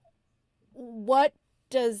 What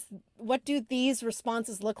do these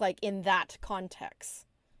responses look like in that context?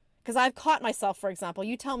 Because I've caught myself, for example,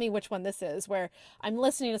 you tell me which one this is, where I'm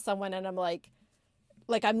listening to someone and I'm like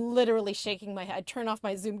I'm literally shaking my head. I turn off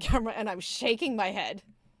my Zoom camera and I'm shaking my head,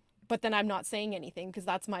 but then I'm not saying anything because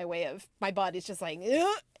that's my way of, my body's just like,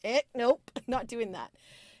 nope, not doing that.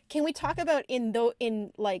 Can we talk about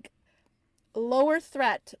in like lower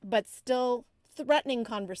threat, but still threatening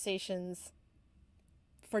conversations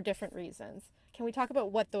for different reasons? Can we talk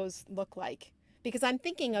about what those look like? Because I'm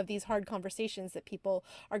thinking of these hard conversations that people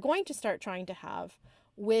are going to start trying to have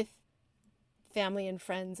with family and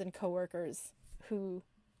friends and coworkers who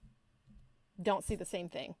don't see the same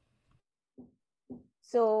thing.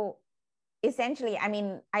 So essentially, I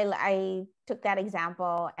mean, I took that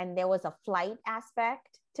example and there was a flight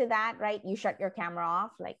aspect to that, right? You shut your camera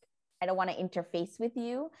off, like, I don't want to interface with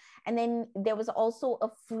you. And then there was also a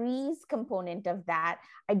freeze component of that.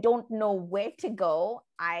 I don't know where to go.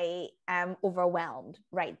 I am overwhelmed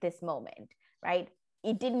right this moment, right?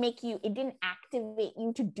 It didn't activate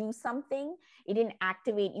you to do something. It didn't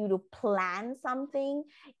activate you to plan something.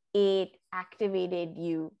 It activated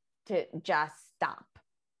you to just stop,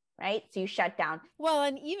 right? So you shut down. Well,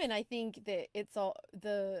 and even I think that it's all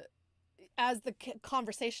as the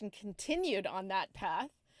conversation continued on that path,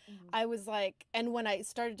 I was like, and when I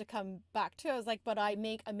started to come back to it, I was like, but I'm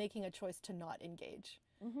making a choice to not engage.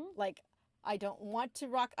 Like, I don't want to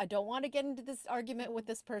I don't want to get into this argument with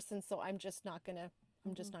this person, so I'm just not gonna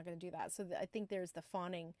do that. So I think there's the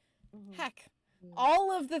fawning, heck,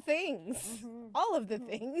 all of the things, all of the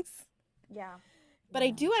things. Yeah. But I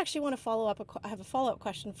do actually want to follow up. I have a follow-up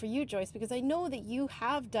question for you, Joyce, because I know that you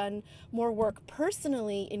have done more work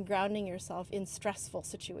personally in grounding yourself in stressful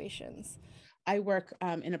situations. I work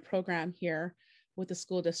in a program here with the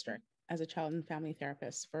school district as a child and family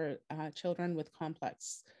therapist for children with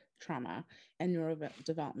complex trauma and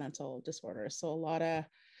neurodevelopmental disorders. So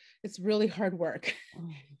it's really hard work.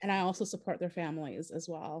 And I also support their families as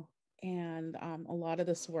well. And a lot of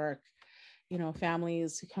this work,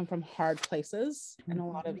 families who come from hard places and a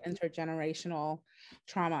lot of intergenerational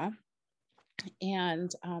trauma.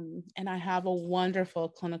 And I have a wonderful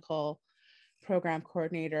clinical program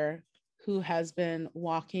coordinator who has been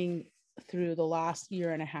walking through the last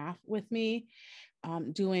year and a half with me,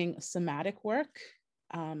 doing somatic work,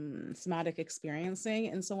 somatic experiencing.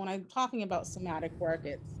 And so when I'm talking about somatic work,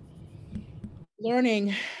 it's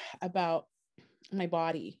learning about my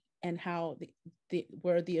body and how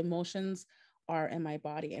where the emotions are in my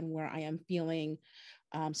body and where I am feeling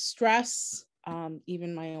stress,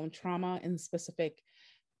 even my own trauma in specific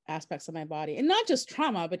aspects of my body, and not just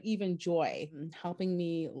trauma, but even joy, helping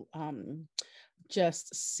me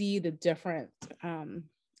just see the different,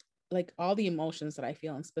 like all the emotions that I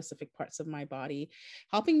feel in specific parts of my body,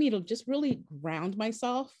 helping me to just really ground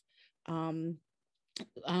myself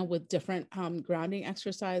with different grounding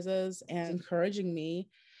exercises, and encouraging me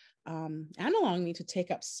and allowing me to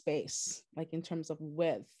take up space, like in terms of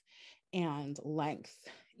width and length.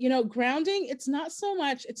 Grounding, it's not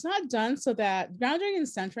done so that grounding and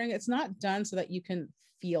centering, it's not done so that you can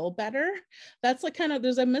feel better. That's like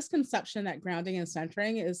there's a misconception that grounding and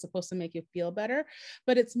centering is supposed to make you feel better,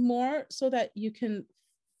 but it's more so that you can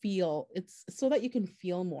feel, it's so that you can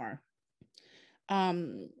feel more.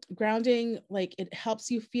 Grounding, like, it helps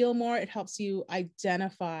you feel more, it helps you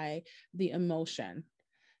identify the emotion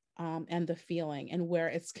and the feeling and where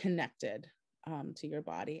it's connected to your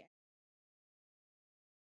body.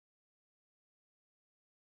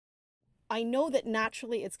 I know that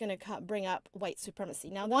naturally it's going to bring up white supremacy.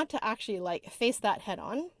 Now, I want to actually like face that head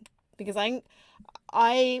on, because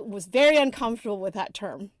I was very uncomfortable with that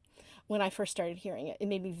term when I first started hearing it. It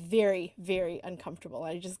made me very, very uncomfortable.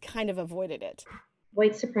 I just kind of avoided it.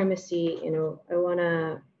 White supremacy, you know, I want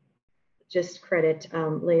to just credit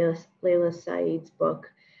Layla Said's book,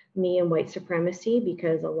 Me and White Supremacy,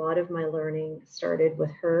 because a lot of my learning started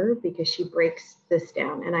with her, because she breaks this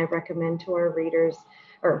down. And I recommend to our viewers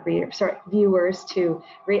to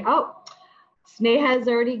read. Oh, Sneh has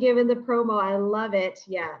already given the promo. I love it.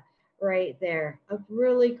 Yeah, right there. A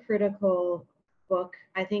really critical book.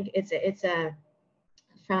 I think it's a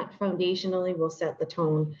foundationally will set the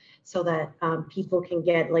tone so that people can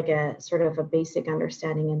get like a sort of a basic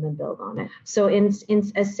understanding and then build on it. So in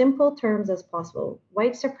as simple terms as possible,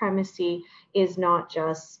 white supremacy is not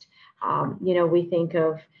just, you know, we think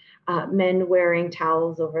of men wearing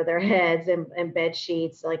towels over their heads and bed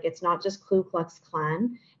sheets. Like, it's not just Ku Klux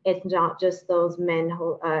Klan. It's not just those men,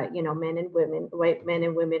 you know, men and women, white men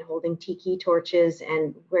and women holding tiki torches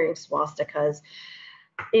and wearing swastikas.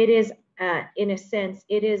 It is, in a sense,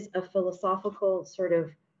 it is a philosophical sort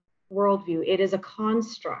of worldview. It is a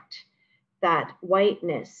construct that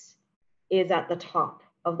whiteness is at the top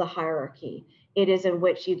of the hierarchy. It is in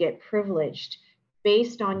which you get privileged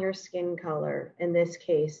based on your skin color, in this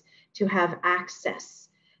case, to have access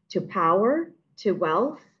to power, to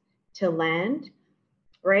wealth, to land,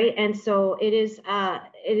 right? And so it is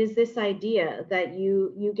this idea that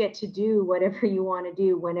you get to do whatever you want to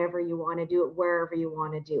do, whenever you want to do it, wherever you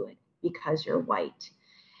want to do it, because you're white.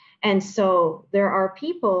 And so there are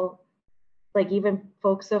people, like even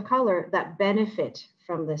folks of color, that benefit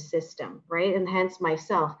from the system, right? And hence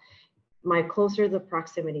myself, my closer the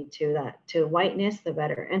proximity to that, to whiteness, the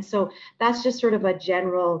better. And so that's just sort of a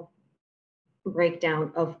general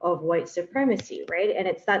breakdown of white supremacy, right? And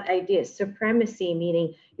it's that idea, supremacy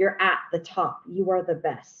meaning you're at the top, you are the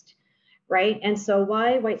best, right? And so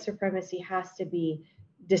why white supremacy has to be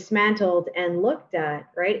dismantled and looked at,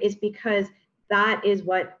 right, is because that is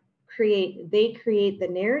what they create the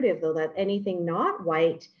narrative, though, that anything not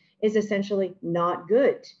white is essentially not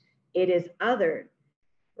good. It is other,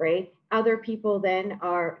 right? Other people then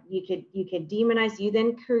are, you could demonize, you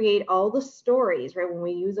then create all the stories, right? When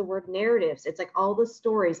we use the word narratives, it's like all the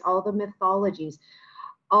stories, all the mythologies,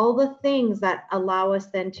 all the things that allow us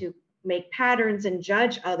then to make patterns and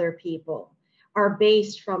judge other people are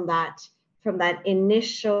based from that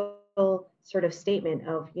initial sort of statement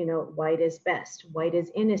of, you know, white is best, white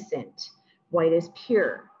is innocent, white is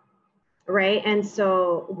pure, right? And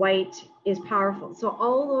so white is powerful. So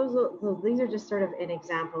all those these are just sort of an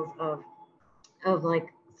examples of like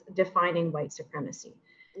defining white supremacy.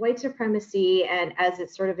 White supremacy, and as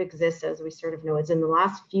it sort of exists, as we sort of know, it's in the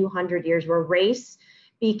last few hundred years where race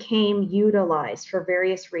became utilized for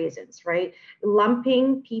various reasons, right?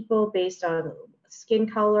 Lumping people based on skin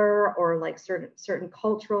color or like certain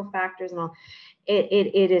cultural factors and all.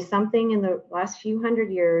 It is something in the last few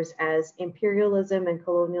hundred years as imperialism and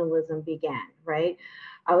colonialism began, right?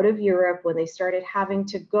 Out of Europe, when they started having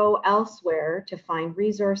to go elsewhere to find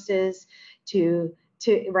resources to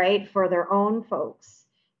right, for their own folks,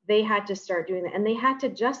 they had to start doing that, and they had to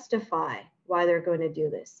justify why they're going to do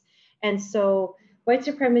this. And so white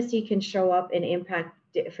supremacy can show up and impact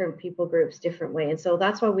different people groups different way. And so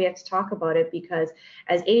that's why we have to talk about it, because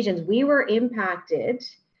as Asians, we were impacted,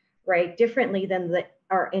 right, differently than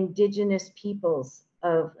our indigenous peoples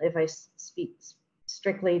of, if I speak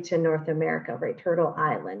strictly to North America, right, Turtle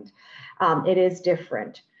Island, it is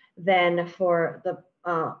different than for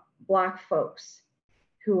the Black folks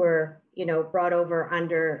who were, you know, brought over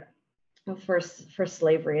under for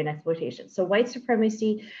slavery and exploitation. So white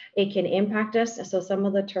supremacy, it can impact us. So some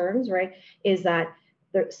of the terms, right, is that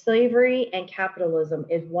the slavery and capitalism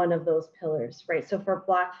is one of those pillars, right? So for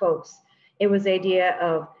Black folks, it was the idea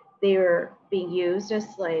of they were being used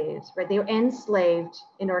as slaves, right? They were enslaved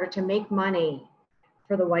in order to make money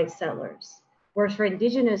for the white settlers. Whereas for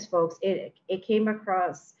indigenous folks, it came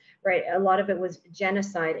across, right, a lot of it was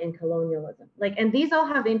genocide and colonialism. Like, and these all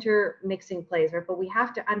have intermixing plays, right? But we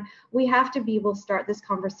have to be able to start this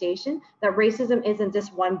conversation that racism isn't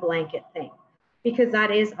just one blanket thing, because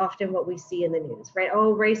that is often what we see in the news, right?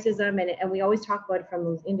 Oh, racism, and we always talk about it from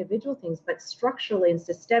those individual things, but structurally and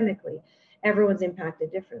systemically, everyone's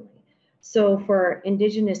impacted differently. So for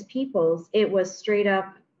indigenous peoples, it was straight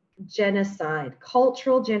up genocide,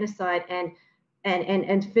 cultural genocide,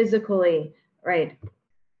 and physically, right,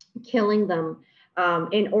 killing them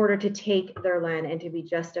in order to take their land and to be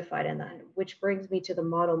justified in that. Which brings me to the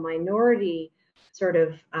model minority sort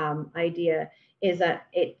of idea, is that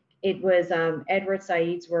it was Edward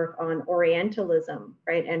Said's work on Orientalism,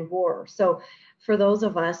 right, and war. So for those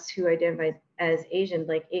of us who identify as Asian,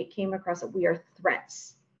 like it came across that we are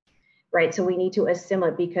threats, right? So we need to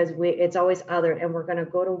assimilate because it's always othered, and we're going to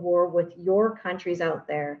go to war with your countries out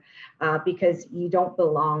there because you don't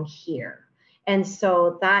belong here. And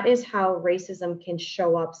so that is how racism can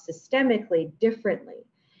show up systemically differently.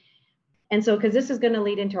 And so, because this is going to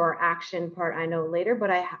lead into our action part, I know later,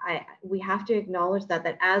 but we have to acknowledge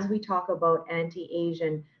that as we talk about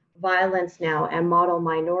anti-Asian violence now and model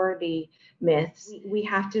minority myths, we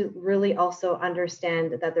have to really also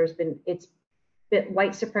understand that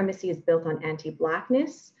white supremacy is built on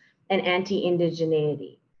anti-Blackness and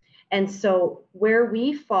anti-indigeneity. And so where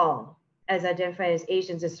we fall as identified as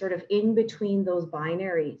Asians is sort of in between those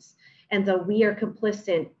binaries. And so we are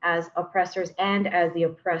complicit as oppressors and as the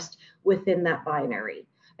oppressed within that binary.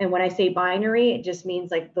 And when I say binary, it just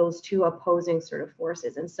means like those two opposing sort of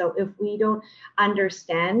forces. And so if we don't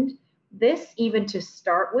understand this, even to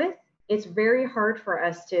start with, it's very hard for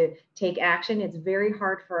us to take action. It's very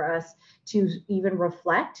hard for us to even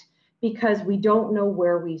reflect because we don't know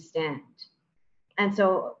where we stand. And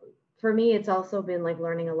so for me, it's also been like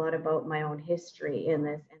learning a lot about my own history in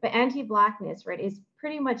this. But anti-Blackness, right, is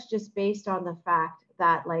pretty much just based on the fact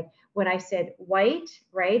that like when I said white,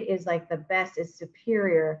 right, is like the best, is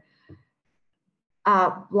superior.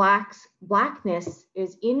 Blackness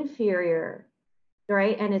is inferior,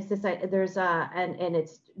 right? And it's this, and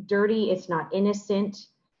it's dirty, it's not innocent,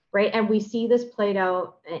 right? And we see this played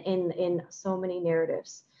out in so many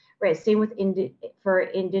narratives. Right, same with for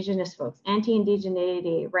Indigenous folks,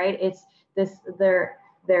 anti-indigeneity, right? It's this, they're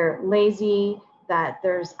lazy, that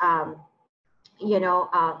there's, their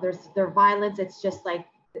violence. It's just like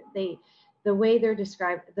the way they're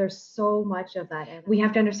described, there's so much of that. We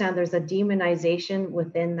have to understand there's a demonization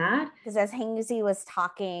within that. Because as Hengzi was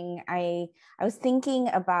talking, I was thinking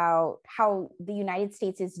about how the United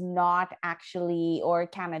States is not actually, or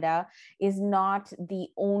Canada is not the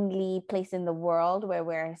only place in the world where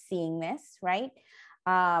we're seeing this, right?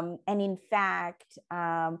 And in fact,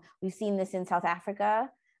 we've seen this in South Africa,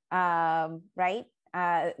 right?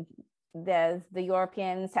 The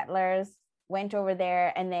European settlers went over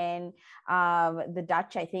there, and then the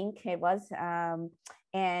Dutch, I think it was,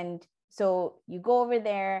 and so you go over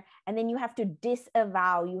there, and then you have to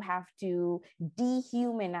disavow, you have to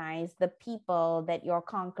dehumanize the people that you're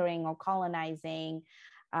conquering or colonizing.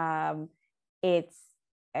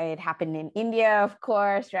 It happened in India, of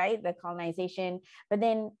course, right? The colonization. But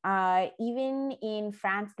then even in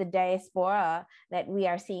France, the diaspora that we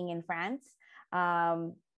are seeing in France,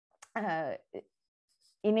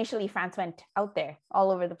 initially France went out there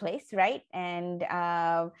all over the place, right? And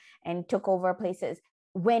took over places.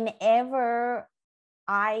 Whenever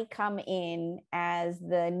I come in as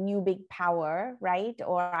the new big power, right?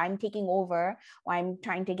 Or I'm taking over, or I'm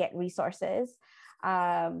trying to get resources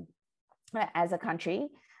as a country,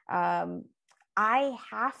 I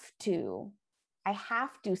have to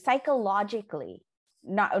psychologically,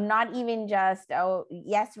 not even just, oh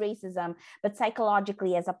yes, racism, but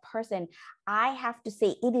psychologically as a person, I have to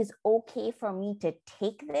say it is okay for me to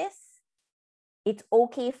take this. It's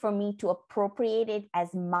okay for me to appropriate it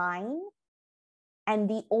as mine. And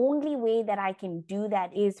the only way that I can do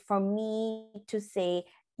that is for me to say,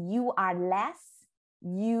 you are less,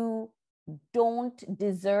 you don't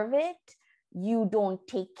deserve it, you don't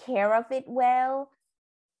take care of it well,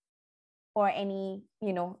 or any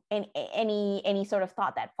sort of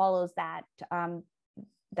thought that follows that,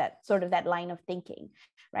 that sort of that line of thinking,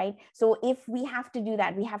 right? So if we have to do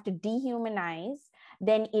that, we have to dehumanize,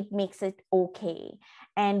 then it makes it okay.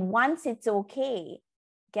 And once it's okay,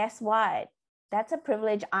 guess what? That's a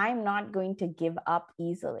privilege I'm not going to give up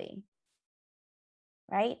easily,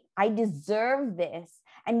 right? I deserve this.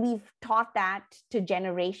 And we've taught that to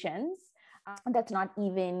generations. That's not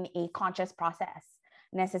even a conscious process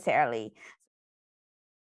necessarily.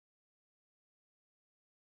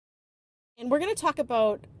 And we're going to talk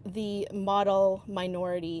about the model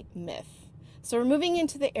minority myth. So we're moving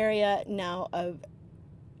into the area now of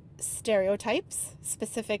stereotypes,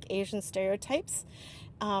 specific Asian stereotypes.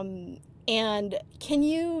 And can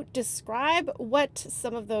you describe what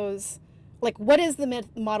some of those, like what is the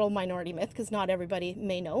model minority myth? Because not everybody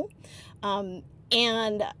may know.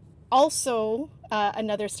 And also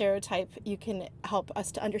another stereotype you can help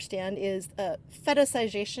us to understand is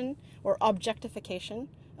fetishization or objectification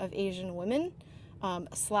of Asian women, /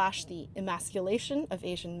 the emasculation of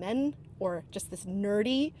Asian men, or just this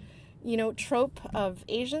nerdy, trope of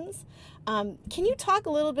Asians. Can you talk a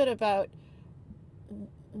little bit about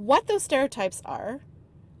what those stereotypes are,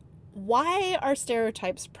 Why are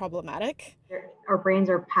stereotypes problematic? Our brains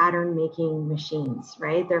are pattern making machines,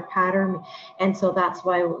 right? They're pattern. And so that's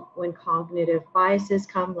why when cognitive biases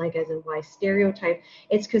come, like as in why stereotype,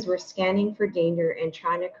 it's because we're scanning for danger and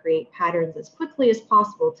trying to create patterns as quickly as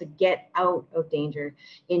possible to get out of danger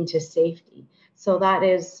into safety. So that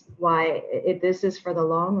is why this is for the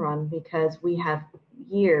long run, because we have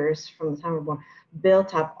years from the time we're born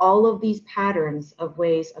built up all of these patterns of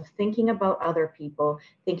ways of thinking about other people,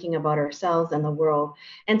 thinking about ourselves and the world.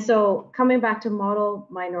 And so coming back to model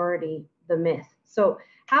minority, the myth. So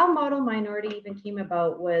how model minority even came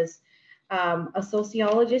about was a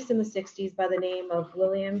sociologist in the 60s by the name of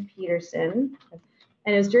William Peterson.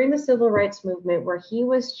 And it was during the civil rights movement where he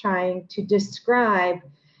was trying to describe,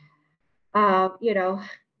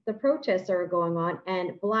 the protests that were going on,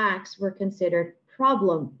 and Blacks were considered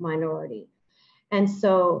problem minority. And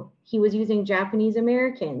so he was using Japanese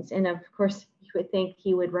Americans. And of course, you would think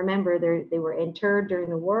he would remember they were interred during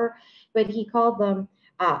the war, but he called them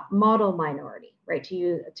model minority, right?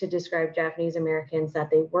 To describe Japanese Americans, that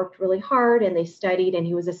they worked really hard and they studied. And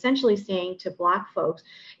he was essentially saying to Black folks,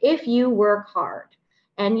 if you work hard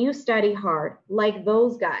and you study hard, like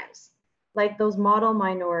those guys, like those model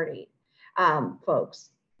minority folks,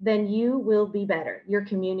 then you will be better. Your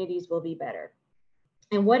communities will be better.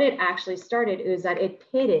 And what it actually started is that it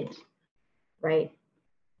pitted, right,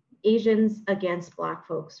 Asians against Black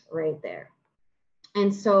folks right there.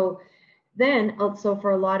 And so then also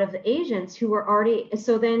for a lot of the Asians who were already,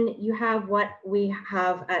 so then you have what we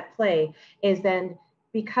have at play is then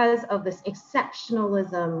because of this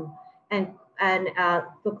exceptionalism and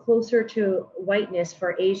the closer to whiteness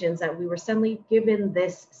for Asians that we were suddenly given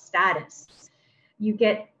this status, you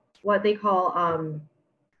get what they call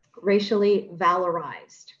racially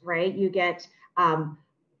valorized, right? You get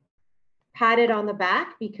patted on the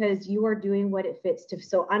back because you are doing what it fits to.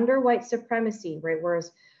 So under white supremacy, right,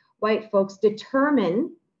 whereas white folks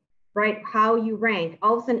determine, right, how you rank,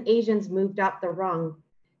 all of a sudden Asians moved up the rung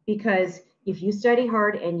because if you study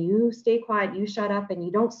hard and you stay quiet, you shut up and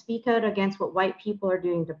you don't speak out against what white people are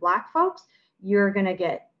doing to Black folks, you're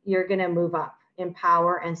gonna move up in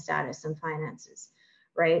power and status and finances,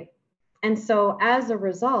 right? And so as a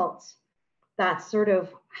result, that's sort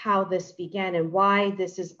of how this began and why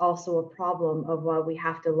this is also a problem of why we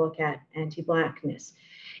have to look at anti-Blackness.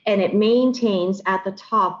 And it maintains at the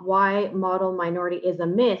top why model minority is a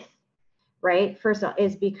myth, right? First of all,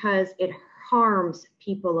 is because it harms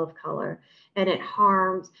people of color and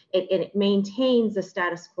it maintains the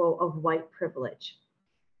status quo of white privilege.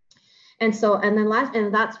 And so,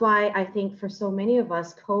 and that's why I think for so many of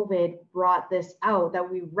us, COVID brought this out, that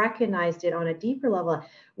we recognized it on a deeper level.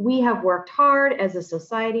 We have worked hard as a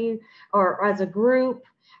society or as a group,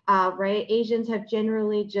 right? Asians have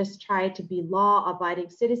generally just tried to be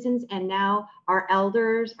law-abiding citizens, and now our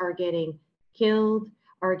elders are getting killed,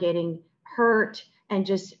 are getting hurt, and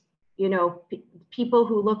just, people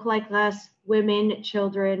who look like us, women,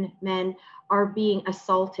 children, men, are being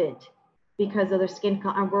assaulted because of their skin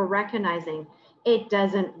color, and we're recognizing it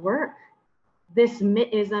doesn't work. This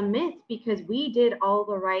is a myth because we did all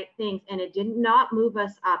the right things and it did not move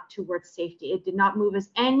us up towards safety. It did not move us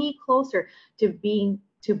any closer to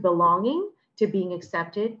belonging, to being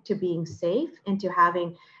accepted, to being safe, and to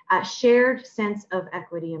having a shared sense of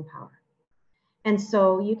equity and power. And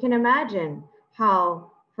so you can imagine how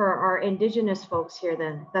for our Indigenous folks here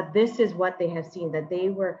then, that this is what they have seen, that they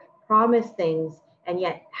were promised things and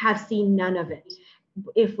yet have seen none of it.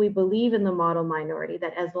 If we believe in the model minority,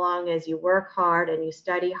 that as long as you work hard and you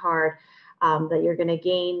study hard, that you're going to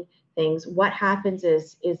gain things, what happens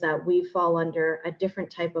is that we fall under a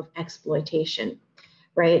different type of exploitation,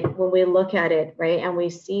 right? When we look at it, right, and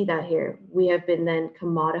we see that here, we have been then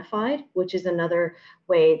commodified, which is another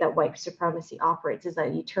way that white supremacy operates, is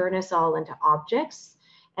that you turn us all into objects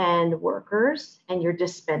and workers, and you're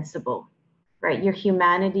dispensable. Right, your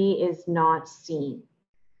humanity is not seen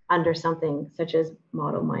under something such as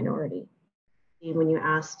model minority. When you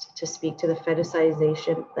asked to speak to the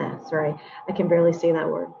fetishization, I can barely say that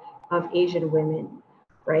word, of Asian women,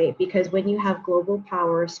 right? Because when you have global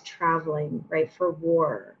powers traveling, right, for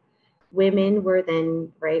war, women were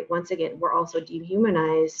then, right, once again, were also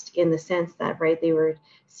dehumanized in the sense that, right, they were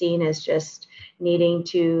seen as just needing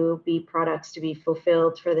to be products to be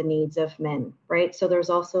fulfilled for the needs of men, right? So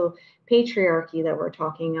there's also patriarchy that we're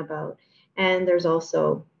talking about. And there's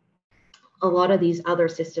also a lot of these other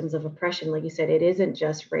systems of oppression. Like you said, it isn't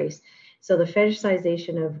just race. So the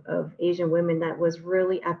fetishization of Asian women that was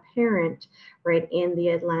really apparent, right, in the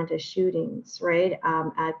Atlanta shootings, right,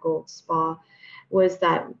 at Gold Spa, was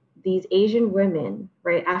that these Asian women,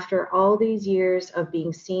 right, after all these years of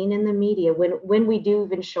being seen in the media, when we do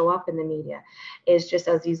even show up in the media, is just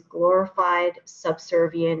as these glorified,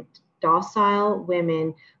 subservient, docile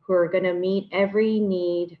women who are going to meet every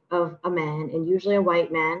need of a man, and usually a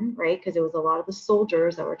white man, right? Because it was a lot of the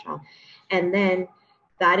soldiers that were child. And then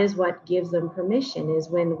that is what gives them permission, is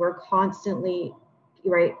when we're constantly,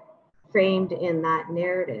 right, framed in that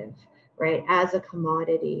narrative, right, as a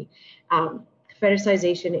commodity.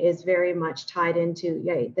 Fetishization is very much tied into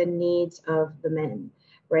the needs of the men,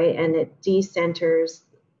 right? And it decenters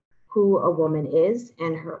who a woman is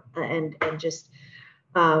and her and just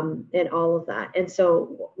and all of that. And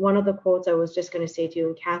so one of the quotes I was just going to say to you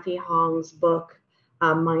in Kathy Hong's book,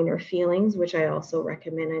 Minor Feelings, which I also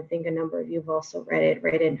recommend. I think a number of you have also read it,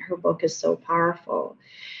 right? And her book is so powerful.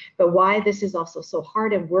 But why this is also so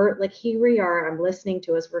hard, and we're like, here we are, I'm listening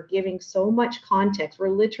to us, we're giving so much context, we're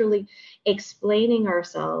literally explaining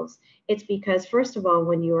ourselves. It's because, first of all,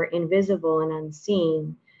 when you are invisible and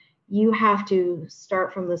unseen, you have to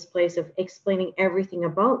start from this place of explaining everything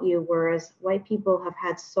about you, whereas white people have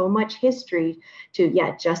had so much history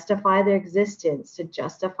to justify their existence, to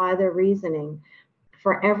justify their reasoning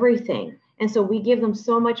for everything. And so we give them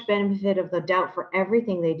so much benefit of the doubt for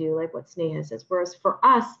everything they do, like what Sneha says. Whereas for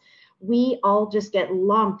us, we all just get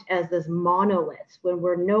lumped as this monolith when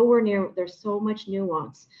we're nowhere near. There's so much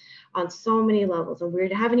nuance on so many levels. And we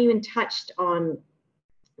haven't even touched on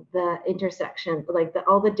the intersection, like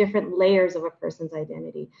all the different layers of a person's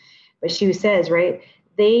identity. But she says, right,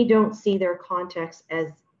 they don't see their context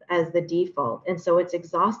as the default. And so it's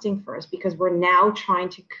exhausting for us because we're now trying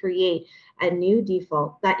to create a new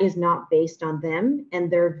default that is not based on them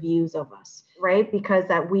and their views of us, right? Because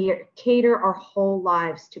that we cater our whole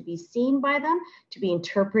lives to be seen by them, to be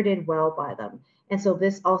interpreted well by them. And so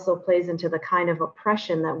this also plays into the kind of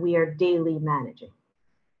oppression that we are daily managing.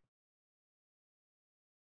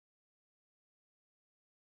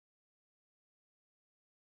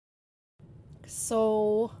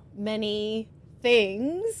 So many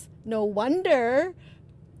things. No wonder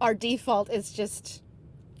our default is just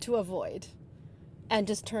to avoid and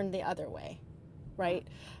just turn the other way, right?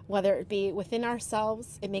 Whether it be within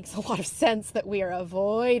ourselves, it makes a lot of sense that we are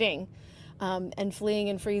avoiding and fleeing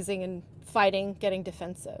and freezing and fighting, getting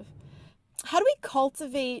defensive. How do we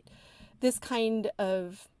cultivate this kind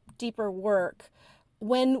of deeper work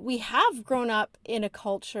when we have grown up in a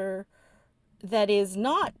culture that is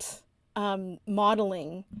not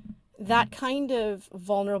modeling that kind of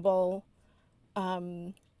vulnerable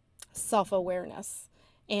self-awareness,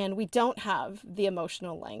 and we don't have the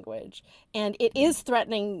emotional language, and it is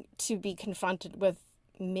threatening to be confronted with,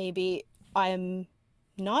 maybe I am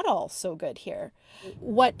not all so good here?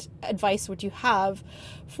 What advice would you have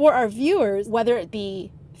for our viewers, whether it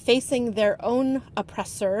be facing their own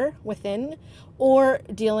oppressor within or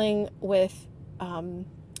dealing with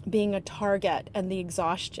being a target and the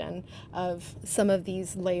exhaustion of some of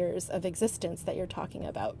these layers of existence that you're talking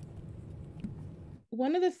about?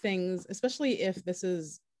 One of the things, especially if this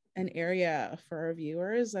is an area for our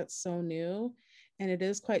viewers that's so new, and it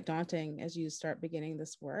is quite daunting as you start beginning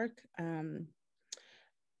this work,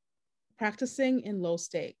 practicing in low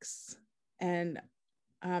stakes. And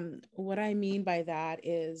what I mean by that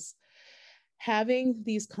is having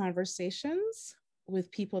these conversations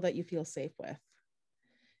with people that you feel safe with,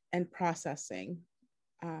 and processing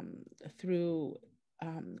through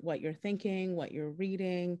what you're thinking, what you're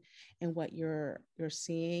reading, and what you're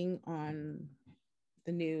seeing on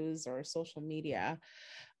the news or social media.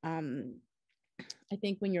 I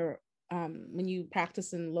think when you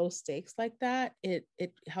practice in low stakes like that, it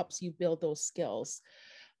helps you build those skills,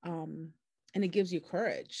 and it gives you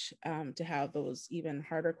courage to have those even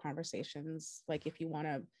harder conversations. Like if you want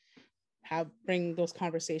to bring those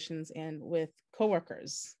conversations in with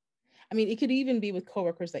coworkers. I mean, it could even be with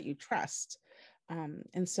coworkers that you trust.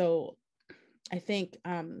 And so I think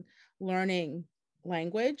learning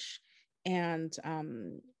language and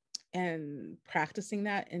practicing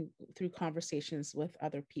that through conversations with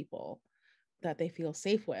other people that they feel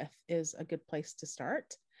safe with is a good place to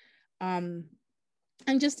start.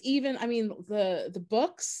 And just even, I mean, the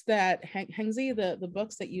books that Hengzi, the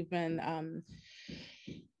books that you've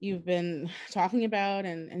been talking about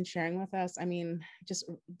and sharing with us, I mean, just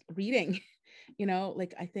reading,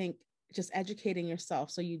 like I think just educating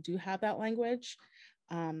yourself so you do have that language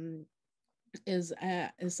is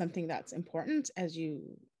something that's important as you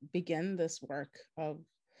begin this work of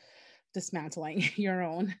dismantling your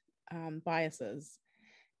own biases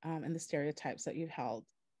and the stereotypes that you've held.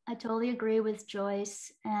 I totally agree with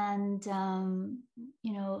Joyce. And,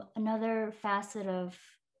 another facet of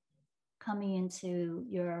coming into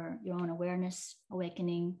your own awareness,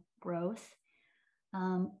 awakening, growth.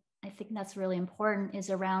 I think that's really important,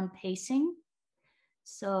 is around pacing.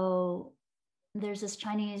 So there's this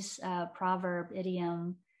Chinese proverb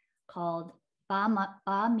idiom called ba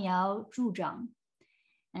miao zhu zhang.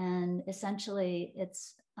 And essentially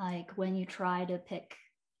it's like when you try to pick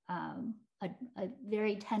a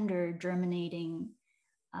very tender germinating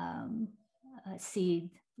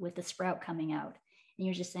seed with the sprout coming out. And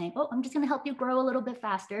you're just saying, oh, I'm just going to help you grow a little bit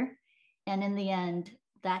faster. And in the end,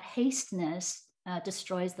 that hasteness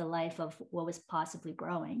destroys the life of what was possibly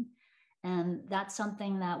growing. And that's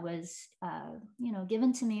something that was,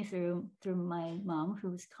 given to me through my mom, who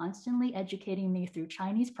was constantly educating me through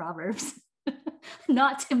Chinese proverbs,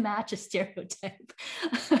 not to match a stereotype.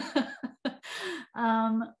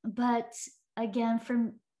 But again,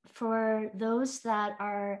 for those that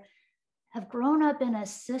have grown up in a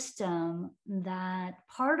system that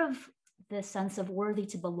part of the sense of worthy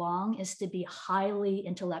to belong is to be highly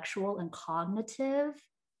intellectual and cognitive,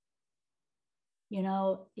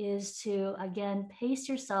 is to, again, pace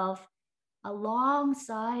yourself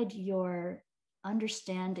alongside your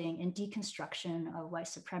understanding and deconstruction of white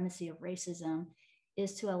supremacy, of racism,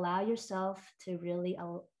 is to allow yourself to really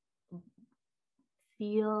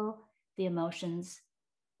feel the emotions,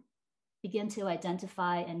 begin to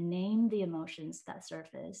identify and name the emotions that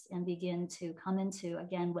surface, and begin to come into,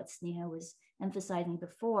 again, what Sneha was emphasizing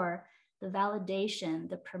before, the validation,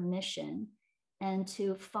 the permission, and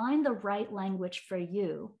to find the right language for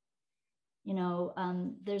you.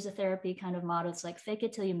 There's a therapy kind of motto. It's like, fake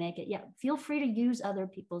it till you make it. Yeah, feel free to use other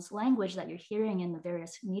people's language that you're hearing in the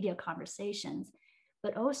various media conversations,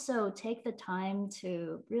 but also take the time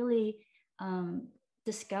to really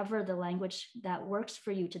discover the language that works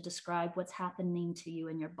for you to describe what's happening to you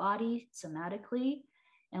in your body somatically,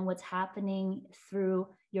 and what's happening through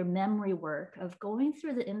your memory work of going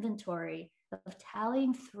through the inventory of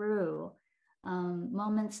tallying through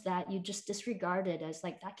moments that you just disregarded as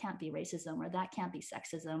like, that can't be racism or that can't be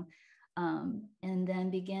sexism, and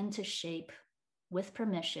then begin to shape with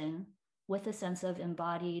permission, with a sense of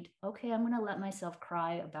embodied, okay, I'm going to let myself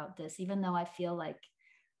cry about this, even though I feel like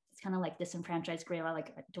it's kind of like disenfranchised gray.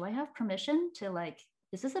 Like, do I have permission to, like,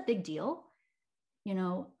 is this a big deal?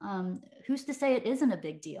 Who's to say it isn't a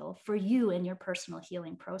big deal for you in your personal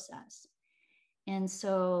healing process? And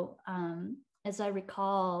so as I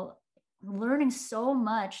recall, learning so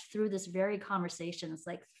much through this very conversation, it's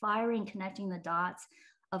like connecting the dots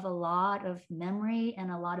of a lot of memory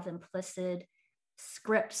and a lot of implicit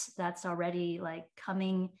scripts that's already like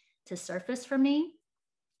coming to surface for me.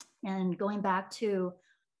 And going back to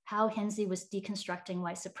how Henzi was deconstructing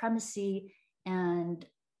white supremacy and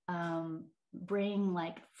bring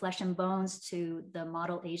like flesh and bones to the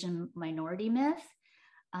model Asian minority myth,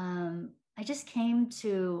 I just came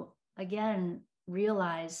to, again,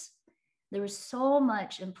 realize there was so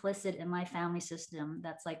much implicit in my family system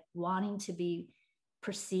that's like wanting to be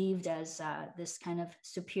perceived as this kind of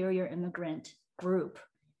superior immigrant group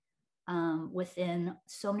within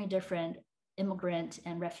so many different immigrant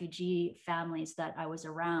and refugee families that I was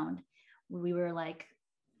around. We were like,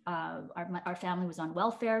 our family was on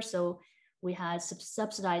welfare, so we had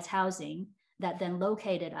subsidized housing that then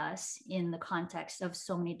located us in the context of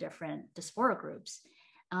so many different diaspora groups.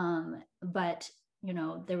 But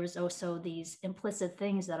there was also these implicit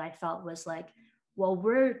things that I felt was like, well,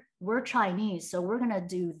 we're Chinese, so we're gonna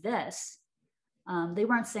do this. They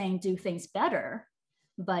weren't saying do things better,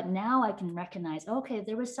 but now I can recognize, okay,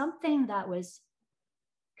 there was something that was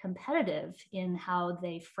competitive in how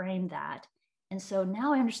they framed that. And so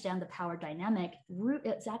now I understand the power dynamic.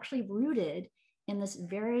 It's actually rooted in this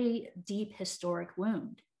very deep historic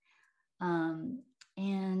wound.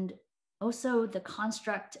 And also the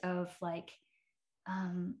construct of like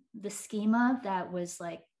the schema that was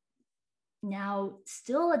like now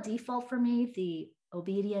still a default for me, the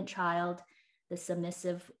obedient child, the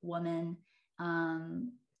submissive woman,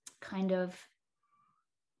 kind of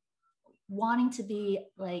wanting to be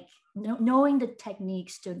like, knowing the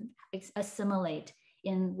techniques to assimilate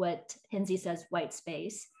in what Henzi says, white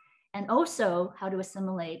space, and also how to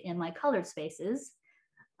assimilate in my colored spaces,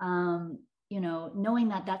 knowing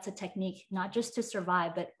that that's a technique, not just to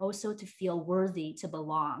survive, but also to feel worthy to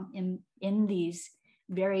belong in these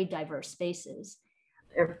very diverse spaces.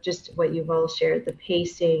 Just what you've all shared, the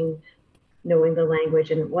pacing, knowing the language.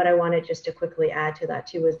 And what I wanted just to quickly add to that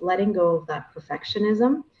too is letting go of that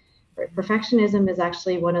perfectionism. Right? Perfectionism is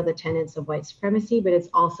actually one of the tenets of white supremacy, but it's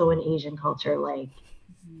also an Asian culture, like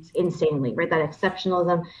insanely, right? That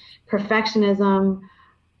exceptionalism, perfectionism,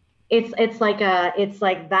 it's like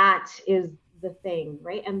that is the thing,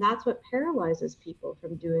 right? And that's what paralyzes people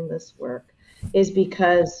from doing this work, is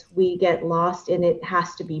because we get lost in it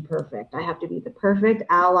has to be perfect. I have to be the perfect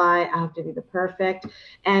ally. I have to be the perfect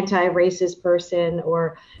anti-racist person,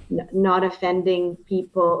 or not offending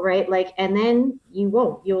people, right? Like, and then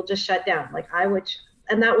you'll just shut down. Like I would,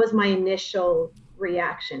 and that was my initial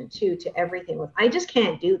reaction to everything was, I just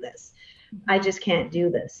can't do this. I just can't do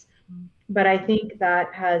this. But I think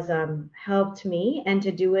that has helped me, and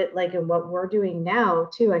to do it like in what we're doing now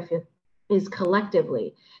too, I feel, is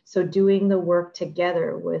collectively. So doing the work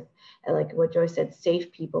together with, like what Joyce said, safe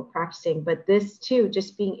people practicing, but this too,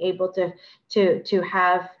 just being able to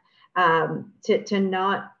have to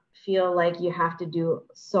not feel like you have to do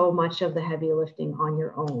so much of the heavy lifting on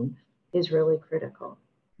your own is really critical.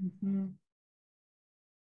 Mm-hmm.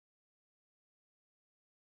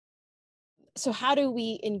 So how do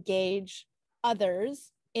we engage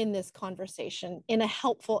others in this conversation in a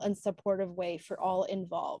helpful and supportive way for all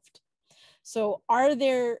involved? So how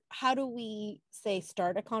do we say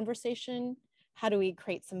start a conversation? How do we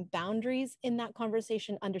create some boundaries in that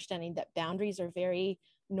conversation, understanding that boundaries are very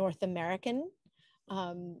North American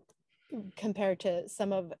compared to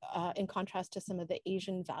in contrast to some of the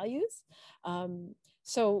Asian values.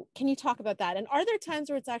 So can you talk about that? And are there times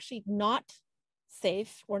where it's actually not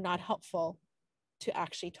safe or not helpful to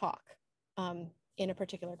actually talk in a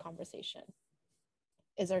particular conversation?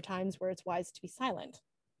 Is there times where it's wise to be silent?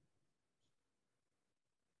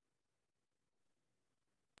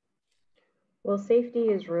 Well, safety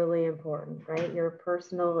is really important, right? Your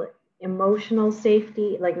personal, emotional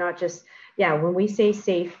safety, like not just, yeah, when we say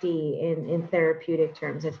safety in therapeutic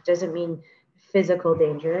terms, it doesn't mean physical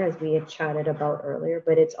danger, as we had chatted about earlier,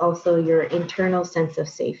 but it's also your internal sense of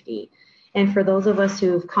safety. And for those of us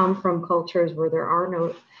who've come from cultures where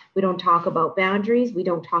we don't talk about boundaries, we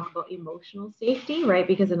don't talk about emotional safety, right?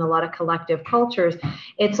 Because in a lot of collective cultures,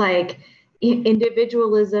 it's like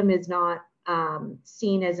individualism is not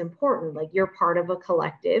seen as important. Like you're part of a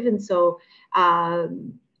collective, and so how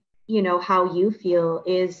you feel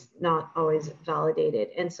is not always validated.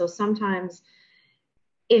 And so sometimes,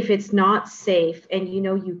 if it's not safe and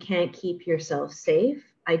you can't keep yourself safe,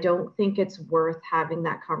 I don't think it's worth having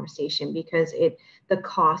that conversation, because the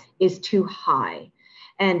cost is too high,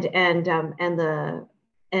 and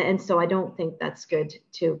so I don't think that's good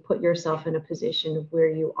to put yourself in a position where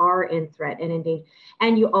you are in threat and in danger,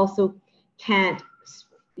 and you also can't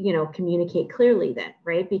communicate clearly then,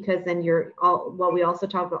 right? Because then we also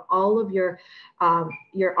talk about all of your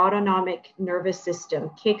autonomic nervous system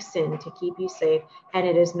kicks in to keep you safe, and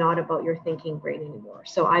it is not about your thinking brain anymore.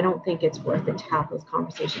 So I don't think it's worth it to have those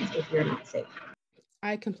conversations if you're not safe.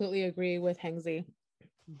 I completely agree with Hengzi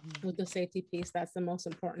with the safety piece. That's the most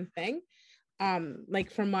important thing. Like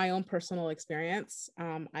from my own personal experience,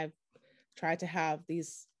 I've tried to have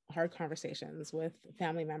these hard conversations with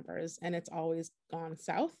family members, and it's always gone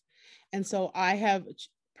south. And so I have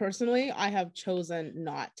chosen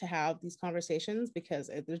not to have these conversations, because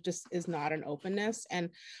there just is not an openness, and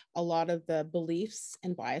a lot of the beliefs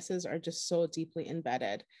and biases are just so deeply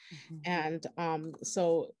embedded. And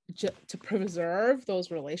so to preserve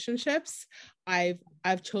those relationships,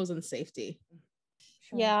 I've chosen safety.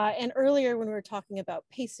 Yeah. And earlier when we were talking about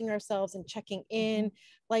pacing ourselves and checking in,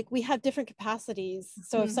 like we have different capacities.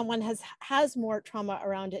 So if someone has more trauma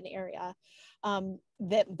around an area,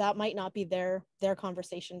 that might not be their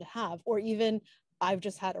conversation to have. Or even I've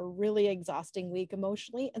just had a really exhausting week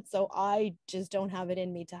emotionally, and so I just don't have it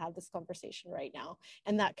in me to have this conversation right now.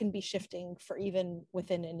 And that can be shifting for even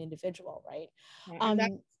within an individual, right?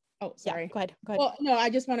 Oh, sorry. Yeah, go ahead. Well, no, I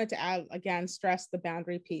just wanted to add, again, stress the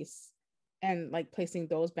boundary piece, and like placing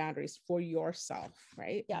those boundaries for yourself,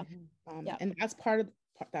 right? Yeah. And that's part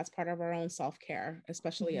of our own self-care,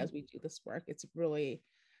 especially as we do this work. That's really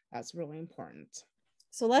important.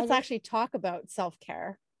 So let's actually talk about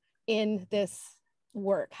self-care in this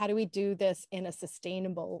work. How do we do this in a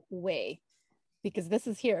sustainable way? Because this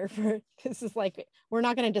is like, we're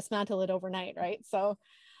not going to dismantle it overnight, right? So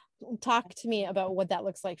talk to me about what that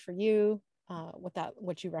looks like for you,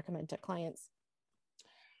 what you recommend to clients.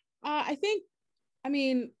 I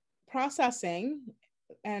mean, processing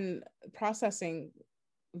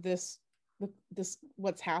this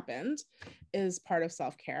what's happened is part of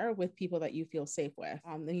self-care with people that you feel safe with.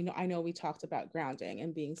 And I know we talked about grounding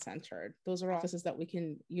and being centered. Those are all processes that we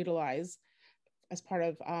can utilize as part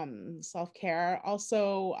of self-care.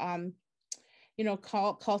 Also,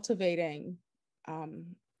 cultivating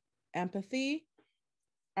empathy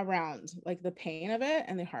around like the pain of it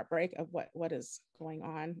and the heartbreak of what is going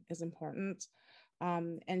on is important.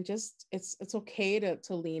 And just it's okay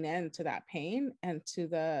to lean into that pain and to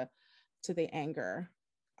the to the anger,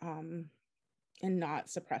 and not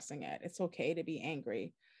suppressing it. It's okay to be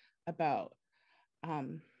angry about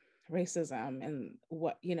racism and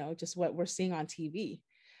what, just what we're seeing on TV.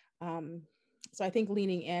 So I think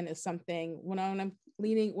leaning in is something when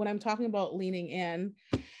I'm talking about leaning in,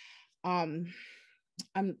 I'm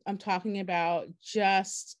talking about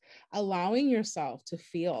just allowing yourself to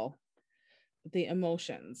feel the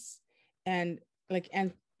emotions, and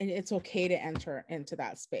it's okay to enter into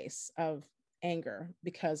that space of anger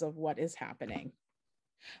because of what is happening.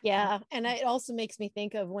 Yeah. And it also makes me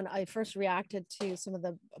think of when I first reacted to some of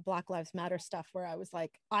the Black Lives Matter stuff, where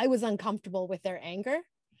I was uncomfortable with their anger.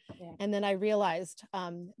 Yeah. And then I realized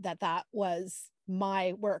that was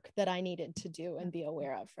my work that I needed to do and be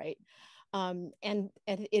aware of. Right. And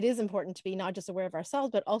it is important to be not just aware of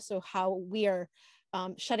ourselves, but also how we are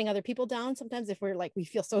shutting other people down sometimes if we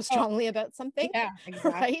feel so strongly about something. Yeah,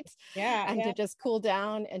 exactly. Right. Yeah. And to just cool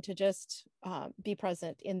down and to just be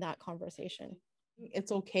present in that conversation.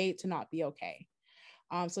 It's okay to not be okay.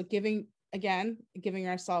 So giving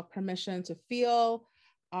ourselves permission to feel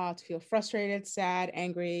frustrated, sad,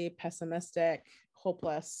 angry, pessimistic,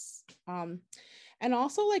 hopeless, and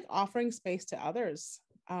also offering space to others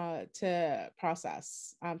to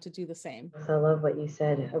process, to do the same. I love what you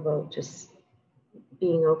said about just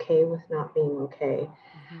being okay with not being okay.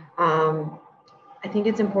 Mm-hmm. I think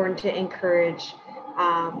it's important to encourage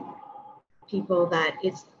people that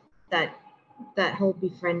whole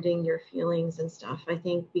befriending your feelings and stuff. I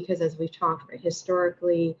think because as we've talked about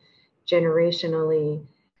historically, generationally,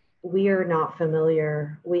 we are not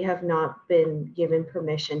familiar. We have not been given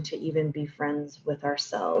permission to even be friends with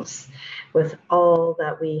ourselves, with all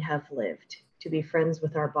that we have lived, to be friends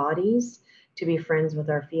with our bodies, to be friends with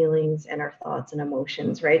our feelings and our thoughts and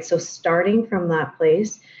emotions, right? So starting from that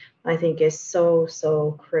place, I think is so,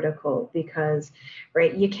 so critical because,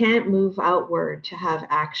 right, you can't move outward to have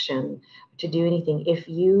action, to do anything if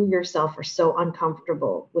you yourself are so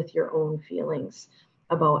uncomfortable with your own feelings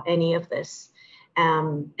about any of this.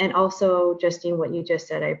 And also, Justine, what you just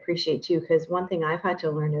said, I appreciate too, because one thing I've had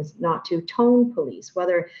to learn is not to tone police,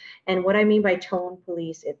 and what I mean by tone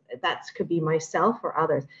police, that could be myself or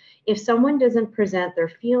others. If someone doesn't present their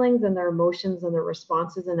feelings and their emotions and their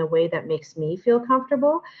responses in a way that makes me feel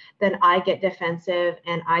comfortable, then I get defensive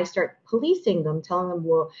and I start policing them, telling them,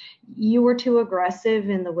 well, you were too aggressive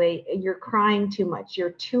in the way you're crying too much,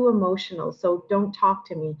 you're too emotional, so don't talk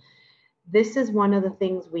to me. This is one of the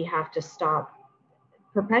things we have to stop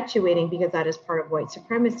perpetuating, because that is part of white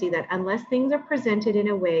supremacy, that unless things are presented in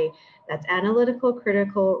a way that's analytical,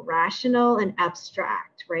 critical, rational, and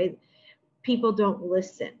abstract, right, people don't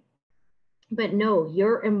listen. But no,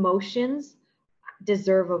 your emotions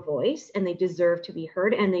deserve a voice and they deserve to be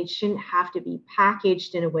heard, and they shouldn't have to be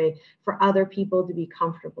packaged in a way for other people to be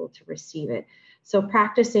comfortable to receive it. So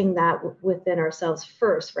practicing that within ourselves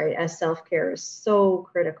first, right, as self-care is so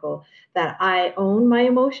critical, that I own my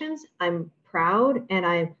emotions, I'm proud, and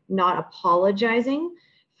I'm not apologizing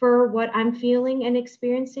for what I'm feeling and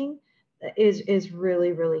experiencing is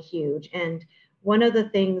really, really huge. And one of the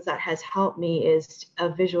things that has helped me is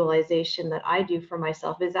a visualization that I do for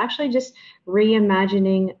myself is actually just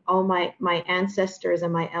reimagining all my ancestors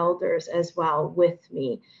and my elders as well with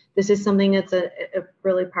me. This is something that's a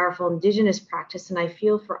really powerful Indigenous practice. And I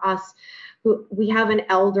feel for us, we have an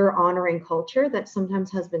elder honoring culture that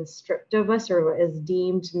sometimes has been stripped of us or is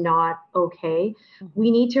deemed not okay. Mm-hmm. We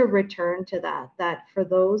need to return to that for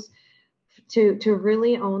those to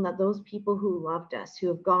really own that those people who loved us, who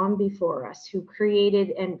have gone before us, who created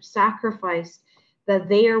and sacrificed, that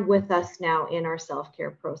they are with us now in our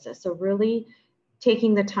self-care process. So really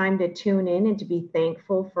taking the time to tune in and to be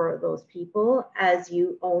thankful for those people as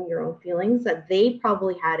you own your own feelings that they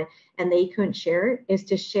probably had and they couldn't share it, is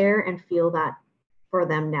to share and feel that for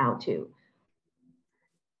them now too.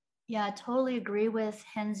 Yeah, I totally agree with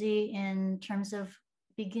Henzi in terms of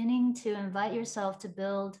beginning to invite yourself to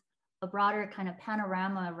build a broader kind of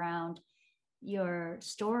panorama around your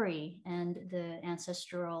story and the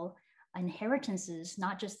ancestral inheritances,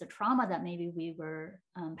 not just the trauma that maybe we were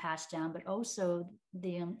passed down, but also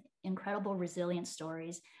the incredible resilient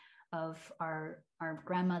stories of our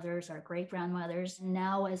grandmothers, our great-grandmothers.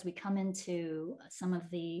 Now, as we come into some of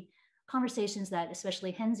the conversations that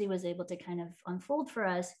especially Henzi was able to kind of unfold for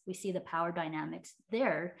us, we see the power dynamics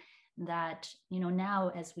there that,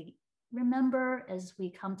 now as we remember, as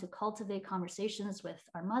we come to cultivate conversations with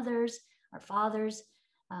our mothers, our fathers,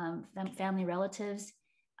 family relatives,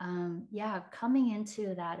 coming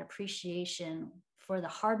into that appreciation for the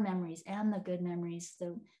hard memories and the good memories,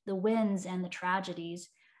 the wins and the tragedies,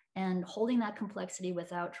 and holding that complexity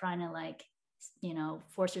without trying to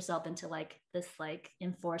force yourself into like this like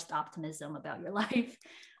enforced optimism about your life,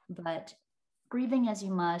 but grieving as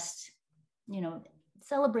you must,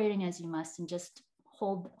 celebrating as you must, and just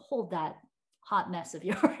hold that hot mess of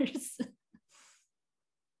yours.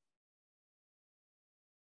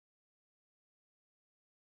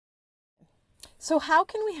 So how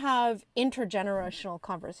can we have intergenerational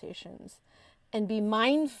conversations and be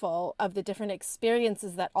mindful of the different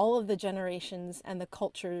experiences that all of the generations and the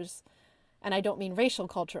cultures, and I don't mean racial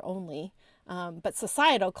culture only, but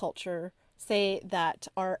societal culture, say that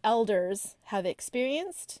our elders have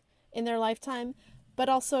experienced in their lifetime, but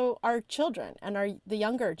also our children and the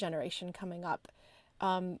younger generation coming up,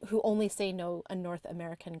 who only say no a North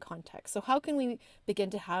American context. So how can we begin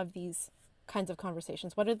to have these kinds of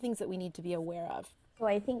conversations? What are the things that we need to be aware of? So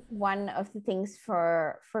I think one of the things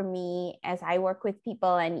for me as I work with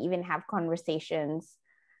people and even have conversations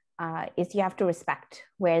is you have to respect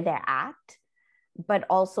where they're at, but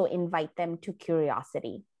also invite them to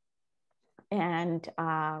curiosity. And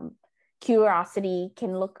curiosity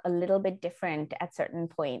can look a little bit different at certain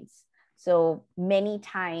points. So many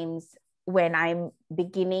times when I'm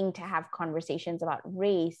beginning to have conversations about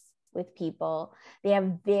race with people, they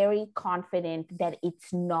are very confident that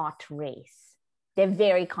it's not race. They're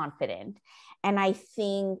very confident. And I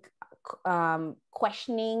think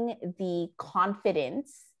questioning the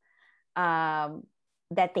confidence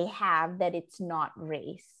that they have that it's not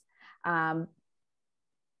race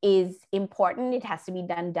is important. It has to be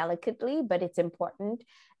done delicately, but it's important.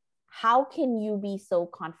 How can you be so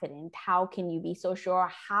confident? How can you be so sure?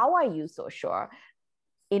 How are you so sure?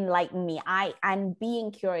 Enlighten me. I'm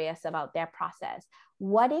being curious about their process.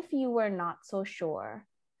 What if you were not so sure?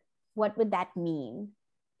 What would that mean?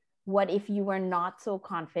 What if you were not so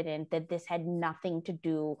confident that this had nothing to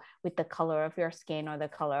do with the color of your skin or the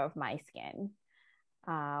color of my skin,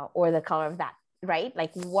 or the color of that, right?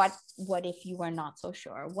 Like what if you were not so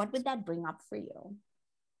sure? What would that bring up for you?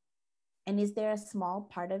 And is there a small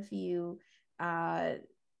part of you,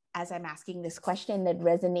 as I'm asking this question, that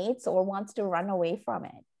resonates or wants to run away from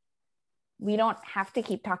it? We don't have to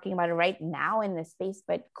keep talking about it right now in this space,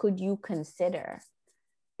 but could you consider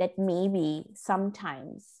that maybe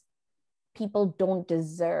sometimes people don't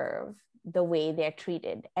deserve the way they're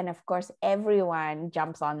treated? And of course, everyone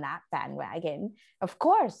jumps on that bandwagon. Of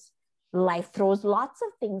course, life throws lots of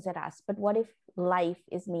things at us, but what if life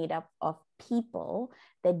is made up of people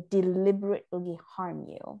that deliberately harm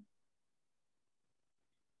you?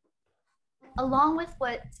 Along with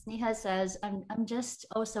what Sneha says, I'm just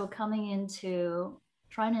also coming into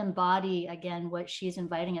trying to embody again what she's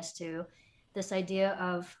inviting us to, this idea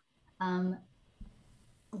of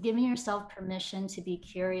giving yourself permission to be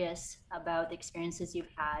curious about the experiences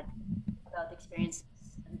you've had, about the experiences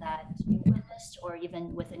that you witnessed or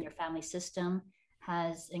even within your family system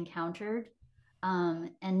has encountered,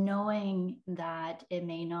 and knowing that it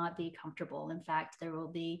may not be comfortable. In fact, there will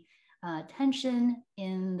be tension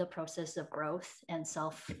in the process of growth and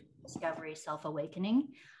self-discovery, self-awakening.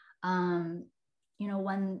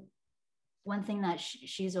 One thing that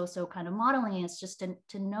she's also kind of modeling is just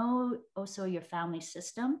to know also your family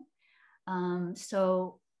system.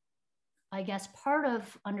 So I guess part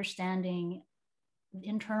of understanding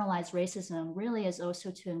internalized racism really is also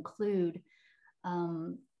to include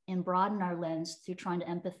and broaden our lens through trying to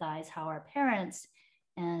empathize how our parents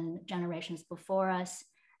and generations before us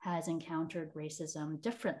has encountered racism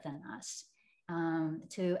different than us,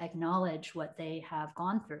 to acknowledge what they have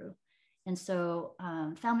gone through. And so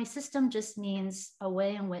family system just means a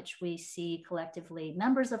way in which we see collectively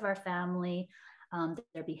members of our family,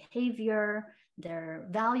 their behavior, their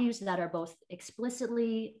values that are both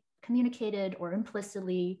explicitly communicated or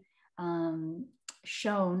implicitly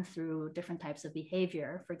shown through different types of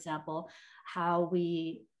behavior. For example, how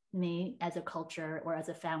we may, as a culture or as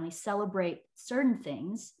a family, celebrate certain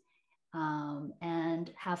things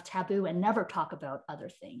and have taboo and never talk about other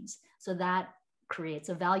things. So that creates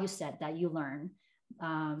a value set that you learn,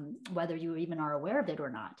 whether you even are aware of it or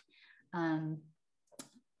not.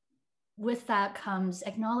 With that comes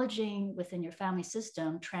acknowledging within your family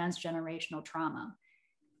system transgenerational trauma.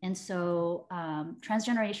 And so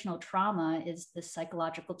transgenerational trauma is the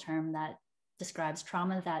psychological term that describes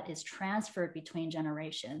trauma that is transferred between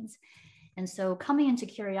generations. And so coming into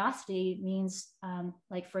curiosity means,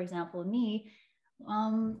 like, for example, me,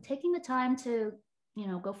 taking the time to,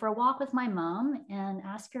 go for a walk with my mom and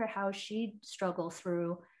ask her how she struggled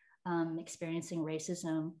through experiencing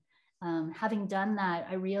racism. Having done that,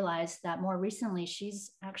 I realized that more recently,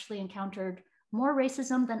 she's actually encountered more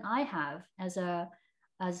racism than I have as a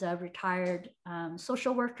as a retired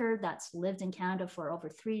social worker that's lived in Canada for over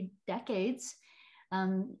 3 decades,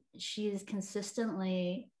 she is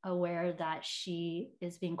consistently aware that she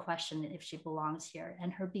is being questioned if she belongs here.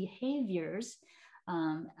 And her behaviors,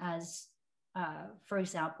 for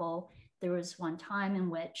example, there was one time in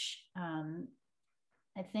which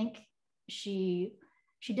I think she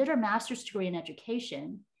did her master's degree in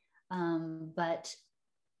education, but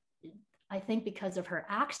I think because of her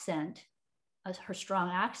accent, her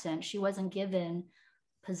strong accent, she wasn't given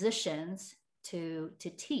positions to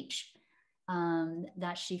teach,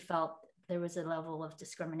 that she felt there was a level of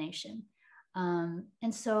discrimination.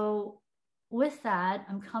 And so with that,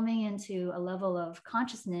 I'm coming into a level of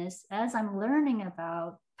consciousness as I'm learning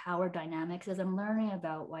about power dynamics, as I'm learning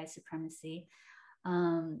about white supremacy,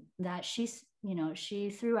 that she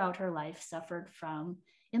throughout her life suffered from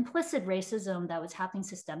implicit racism that was happening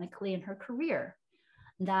systemically in her career.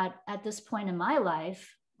 That at this point in my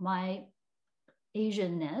life, my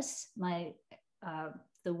Asianness,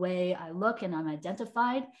 the way I look and I'm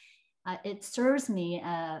identified, it serves me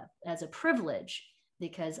as a privilege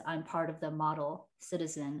because I'm part of the model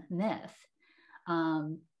citizen myth.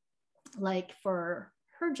 Like for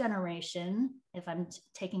her generation, if I'm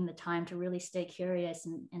taking the time to really stay curious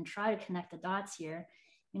and try to connect the dots here,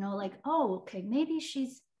 like, oh, okay, maybe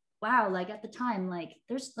she's, wow, like at the time, like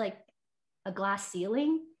there's like a glass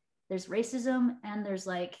ceiling, there's racism, and there's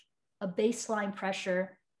like a baseline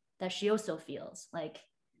pressure that she also feels. Like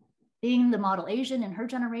being the model Asian in her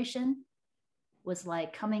generation was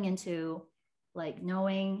like coming into like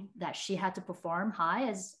knowing that she had to perform high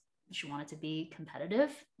as she wanted to be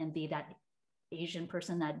competitive and be that Asian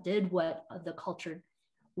person that did what the culture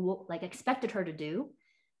like expected her to do.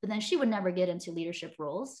 But then she would never get into leadership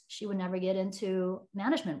roles. She would never get into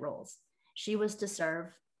management roles. She was to serve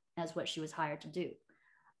as what she was hired to do.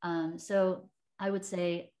 So I would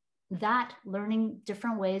say that learning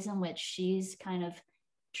different ways in which she's kind of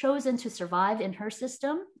chosen to survive in her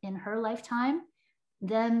system, in her lifetime,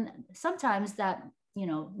 then sometimes that,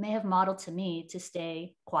 may have modeled to me to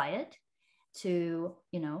stay quiet, to,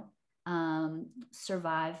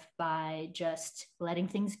 survive by just letting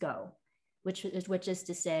things go, which is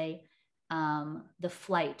to say, the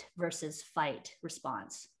flight versus fight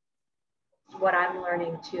response. What I'm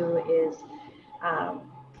learning too is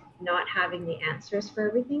not having the answers for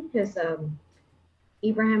everything, because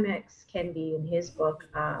Ibrahim X. Kendi, in his book,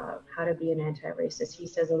 How to Be an Anti-Racist, he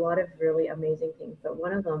says a lot of really amazing things, but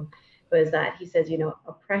one of them was that he says,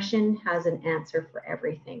 oppression has an answer for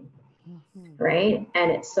everything. Right?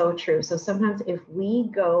 And it's so true. So sometimes if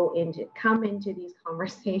we come into these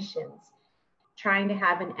conversations trying to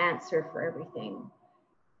have an answer for everything,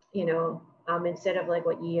 instead of like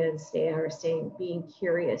what Yia and Stea are saying, being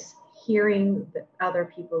curious, hearing the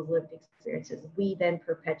other people's lived experiences, we then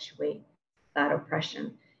perpetuate that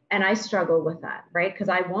oppression. And I struggle with that, right? Because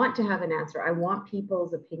I want to have an answer. I want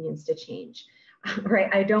people's opinions to change,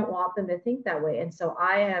 right? I don't want them to think that way. And so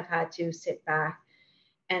I have had to sit back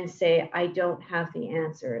and say, I don't have the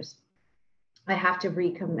answers. I have to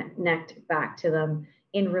reconnect back to them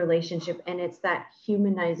in relationship. And it's that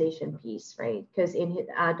humanization piece, right? Because in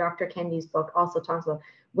Dr. Kendi's book also talks about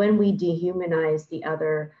when we dehumanize the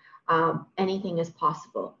other, anything is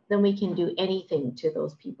possible. Then we can do anything to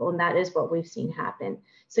those people. And that is what we've seen happen.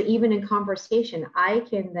 So even in conversation, I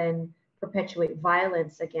can then perpetuate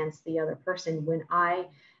violence against the other person when I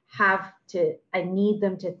need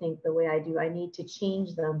them to think the way I do. I need to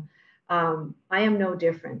change them. I am no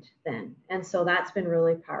different then. And so that's been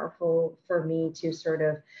really powerful for me to sort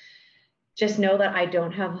of just know that I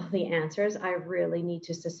don't have all the answers. I really need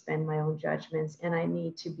to suspend my own judgments, and I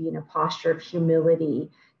need to be in a posture of humility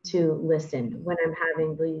to listen when I'm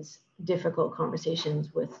having these difficult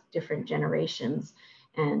conversations with different generations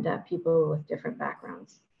and people with different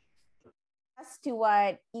backgrounds. As to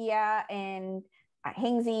what Ia and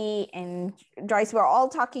Hengzi and Joyce were all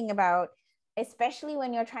talking about, especially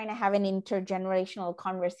when you're trying to have an intergenerational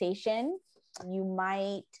conversation, you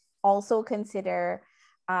might also consider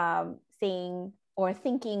saying or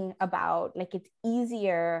thinking about, like, it's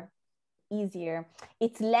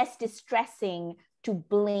it's less distressing to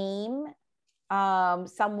blame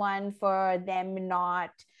someone for them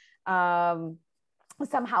not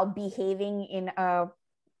somehow behaving in a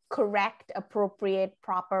correct, appropriate,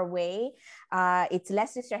 proper way. It's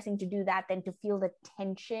less distressing to do that than to feel the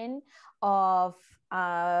tension of,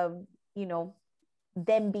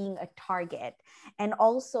 them being a target. And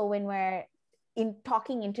also when we're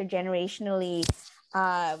talking intergenerationally,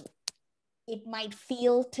 it might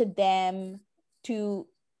feel to them to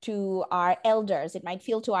to our elders. It might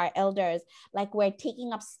feel to our elders like we're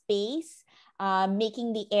taking up space,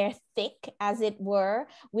 making the air thick, as it were,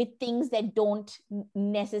 with things that don't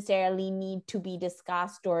necessarily need to be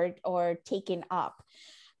discussed or taken up.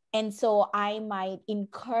 And so I might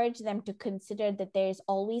encourage them to consider that there's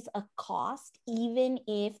always a cost, even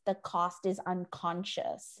if the cost is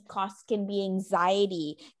unconscious. Costs can be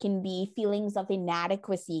anxiety, can be feelings of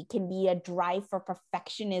inadequacy, can be a drive for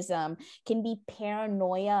perfectionism, can be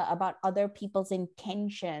paranoia about other people's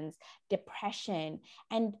intentions, depression.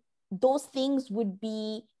 And those things would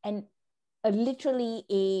be literally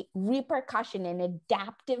a repercussion, an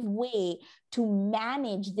adaptive way to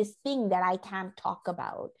manage this thing that I can't talk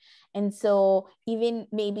about. And so even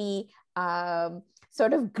maybe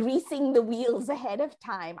sort of greasing the wheels ahead of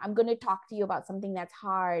time. I'm going to talk to you about something that's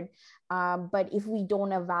hard, but if we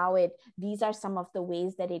don't avow it, these are some of the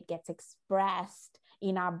ways that it gets expressed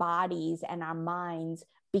in our bodies and our minds,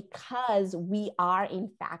 because we are in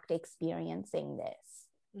fact experiencing this.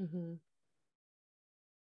 Mm-hmm.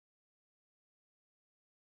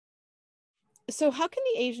 So how can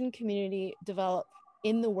the Asian community develop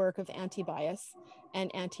in the work of anti-bias and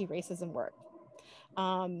anti-racism work?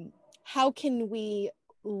 How can we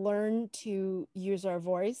learn to use our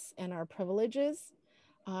voice and our privileges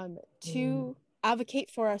to advocate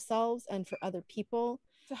for ourselves and for other people?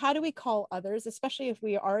 So how do we call others, especially if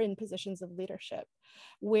we are in positions of leadership,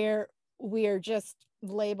 where we are just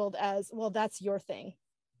labeled as, well, that's your thing.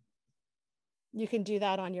 You can do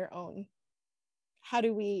that on your own. How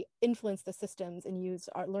do we influence the systems and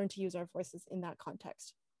learn to use our voices in that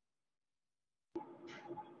context?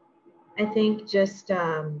 I think just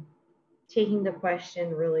taking the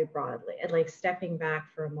question really broadly and like stepping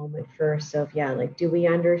back for a moment first of, like, do we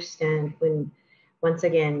understand once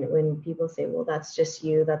again, when people say, well, that's just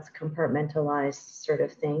you, that's compartmentalized sort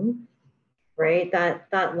of thing, right?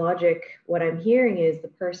 That logic, what I'm hearing is the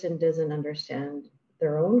person doesn't understand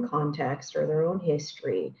their own context or their own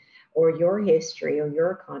history or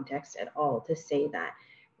your context at all to say that,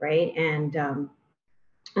 right? And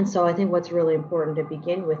so I think what's really important to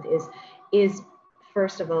begin with is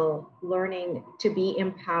first of all, learning to be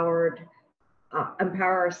empower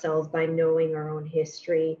ourselves by knowing our own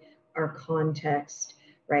history, our context,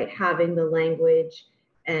 right? Having the language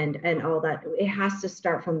and all that. It has to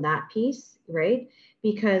start from that piece, right?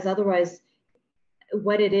 Because otherwise,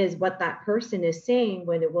 what that person is saying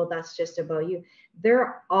that's just about you.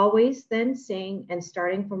 They're always then saying and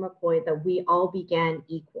starting from a point that we all began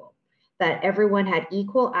equal, that everyone had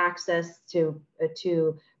equal access to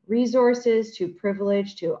resources, to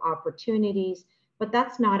privilege, to opportunities, but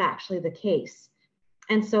that's not actually the case.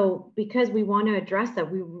 And so because we want to address that,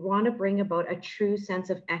 we want to bring about a true sense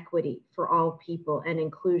of equity for all people and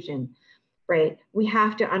inclusion, right? We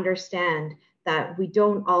have to understand that we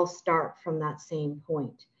don't all start from that same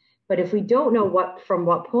point. But if we don't know from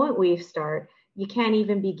what point we start, you can't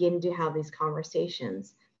even begin to have these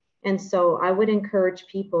conversations. And so I would encourage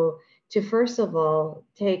people to, first of all,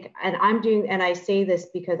 and I say this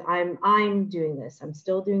because I'm doing this. I'm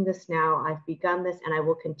still doing this now. I've begun this and I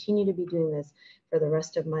will continue to be doing this for the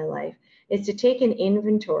rest of my life, is to take an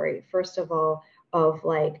inventory, first of all, of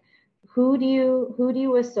like, who do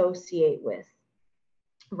you associate with?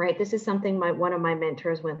 Right. This is something one of my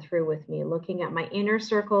mentors went through with me, looking at my inner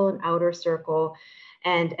circle and outer circle,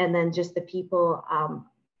 and then just the people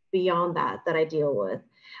beyond that I deal with,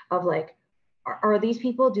 of like, are these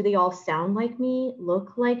people, do they all sound like me,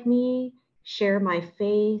 look like me, share my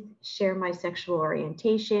faith, share my sexual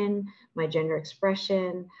orientation, my gender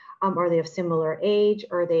expression? Are they of similar age?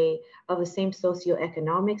 Are they of the same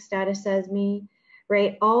socioeconomic status as me?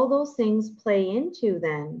 Right. All those things play into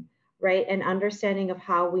then, right, an understanding of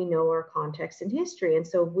how we know our context and history. And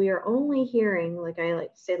so we are only hearing, like I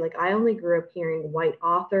like to say, like I only grew up hearing white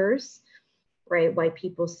authors, right, white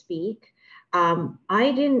people speak.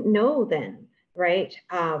 I didn't know then, right,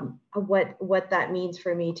 what that means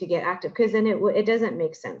for me to get active, because then it doesn't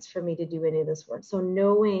make sense for me to do any of this work. So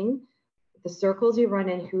knowing the circles you run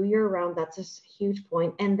in, who you're around, that's a huge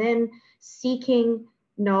point. And then seeking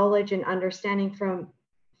knowledge and understanding from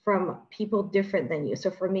people different than you.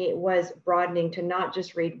 So for me, it was broadening to not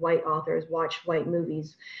just read white authors, watch white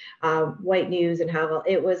movies, white news, and how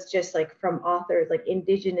it was just like from authors, like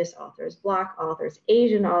Indigenous authors, Black authors,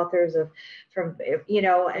 Asian authors, from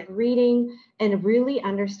reading and really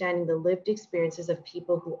understanding the lived experiences of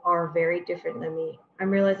people who are very different than me. I'm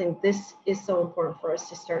realizing this is so important for us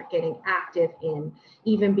to start getting active in,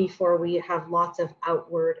 even before we have lots of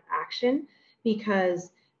outward action,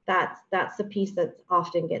 because that's the piece that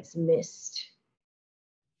often gets missed.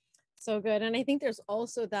 So good. And I think there's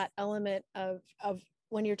also that element of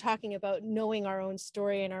when you're talking about knowing our own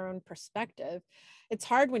story and our own perspective, it's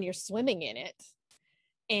hard when you're swimming in it.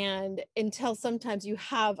 And until sometimes you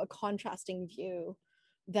have a contrasting view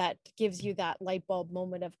that gives you that light bulb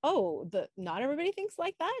moment of, oh, not everybody thinks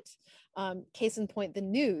like that. Case in point, the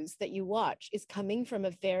news that you watch is coming from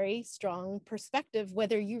a very strong perspective,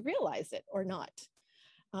 whether you realize it or not,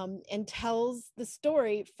 and tells the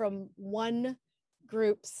story from one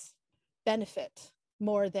group's benefit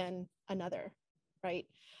more than another, right?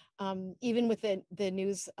 Even with the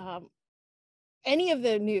news, any of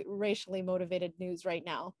the new racially motivated news right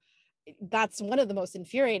now, that's one of the most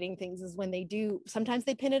infuriating things, is when they do, sometimes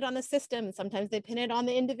they pin it on the system, and sometimes they pin it on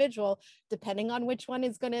the individual, depending on which one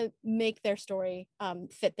is going to make their story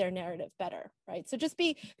fit their narrative better, right? So just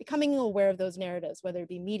becoming aware of those narratives, whether it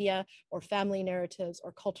be media or family narratives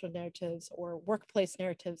or cultural narratives or workplace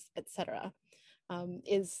narratives, etc.,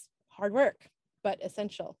 is hard work, but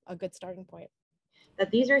essential, a good starting point. That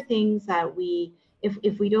these are things that we,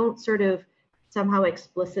 if we don't sort of somehow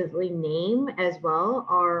explicitly name as well,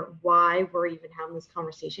 are why we're even having this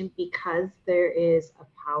conversation, because there is a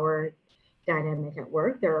power dynamic at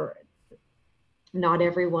work. Not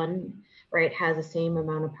everyone, right, has the same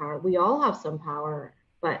amount of power. We all have some power,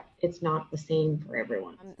 but it's not the same for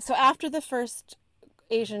everyone. So after the first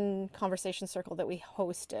Asian conversation circle that we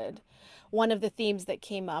hosted, one of the themes that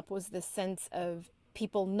came up was this sense of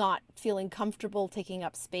people not feeling comfortable taking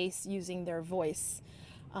up space, using their voice,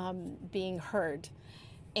 being heard,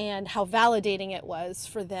 and how validating it was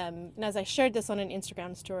for them. And as I shared this on an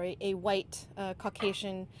Instagram story, a white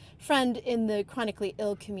Caucasian friend in the chronically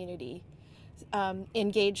ill community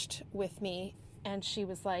engaged with me, and she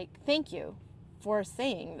was like, thank you for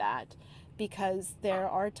saying that, because there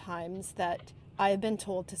are times that I've been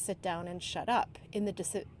told to sit down and shut up in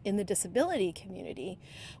the disability community,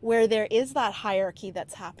 where there is that hierarchy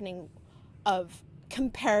that's happening of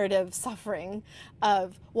comparative suffering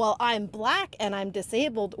of, well, I'm Black and I'm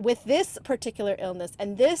disabled with this particular illness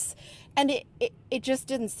and it just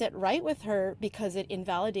didn't sit right with her because it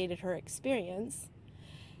invalidated her experience.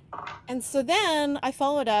 And so then I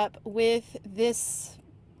followed up with this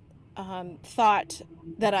thought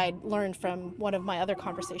that I learned from one of my other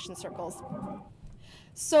conversation circles.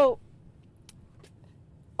 So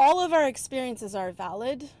all of our experiences are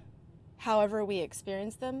valid, however we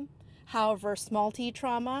experience them. However small t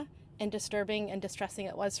trauma and disturbing and distressing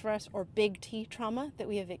it was for us, or big T trauma that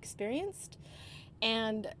we have experienced.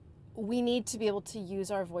 And we need to be able to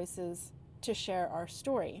use our voices to share our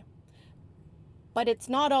story. But it's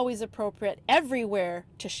not always appropriate everywhere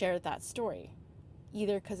to share that story,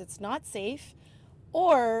 either because it's not safe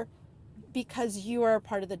or because you are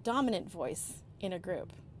part of the dominant voice in a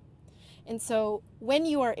group. And so when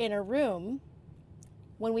you are in a room,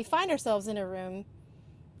 when we find ourselves in a room,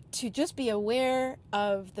 to just be aware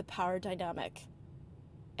of the power dynamic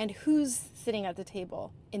and who's sitting at the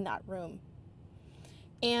table in that room.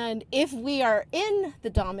 And if we are in the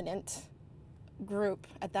dominant group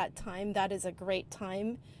at that time, that is a great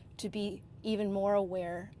time to be even more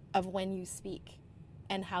aware of when you speak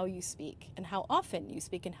and how you speak and how often you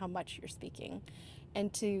speak and how much you're speaking,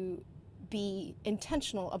 and to be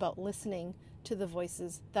intentional about listening to the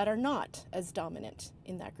voices that are not as dominant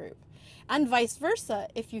in that group. And vice versa,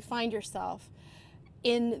 if you find yourself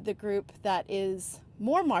in the group that is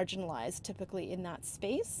more marginalized, typically in that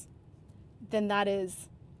space, then that is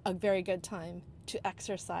a very good time to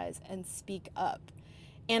exercise and speak up.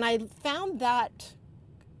 And I found that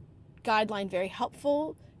guideline very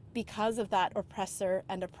helpful because of that oppressor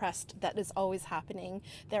and oppressed that is always happening.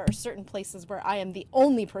 There are certain places where I am the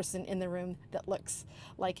only person in the room that looks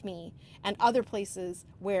like me, and other places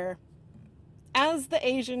where, as the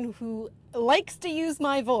Asian who likes to use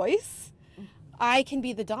my voice, I can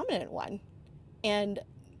be the dominant one and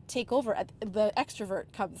take over. The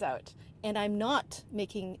extrovert comes out, and I'm not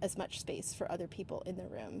making as much space for other people in the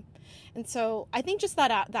room. And so I think just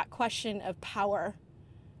that question of power,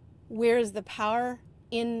 where is the power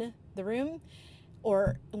in the room?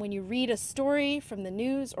 Or when you read a story from the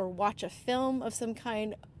news or watch a film of some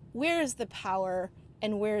kind, where is the power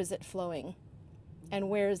and where is it flowing? And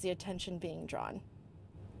where is the attention being drawn?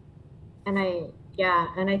 And I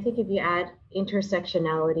think if you add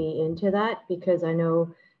intersectionality into that, because I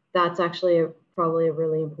know that's actually probably a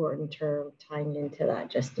really important term tying into that,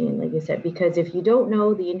 Justine, like you said, because if you don't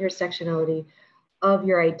know the intersectionality of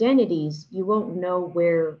your identities, you won't know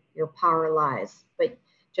where your power lies. But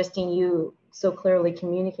Justine, you so clearly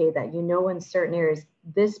communicate that, you know, in certain areas,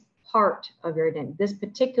 this part of your identity, this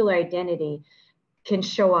particular identity can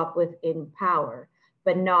show up within power,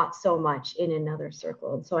 but not so much in another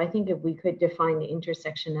circle. And so I think if we could define the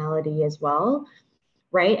intersectionality as well,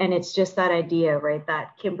 right? And it's just that idea, right,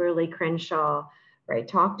 that Kimberly Crenshaw, right,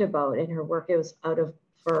 talked about in her work. It was out of,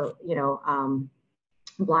 for,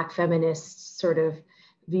 Black feminist sort of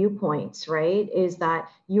viewpoints, right, is that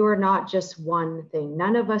you are not just one thing.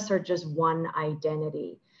 None of us are just one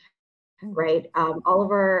identity, right? All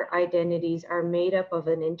of our identities are made up of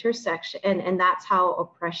an intersection, and that's how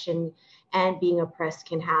oppression and being oppressed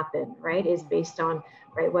can happen, right? Is based on,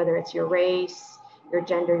 right, whether it's your race, your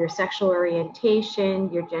gender, your sexual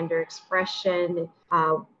orientation, your gender expression,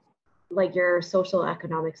 like your social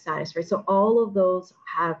economic status, right? So all of those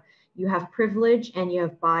you have privilege and you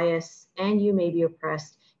have bias and you may be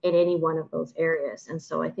oppressed in any one of those areas. And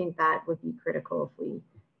so I think that would be critical if we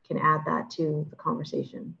can add that to the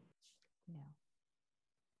conversation.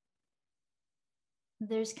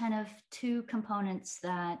 There's kind of two components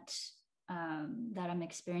that I'm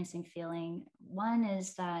experiencing, feeling. One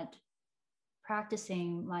is that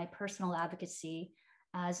practicing my personal advocacy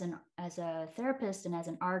as a therapist and as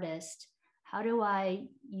an artist, how do I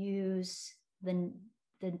use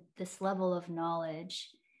this level of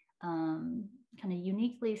knowledge kind of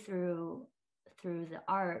uniquely through the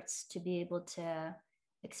arts to be able to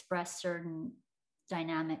express certain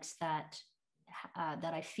dynamics that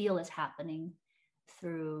I feel is happening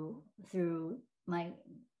through my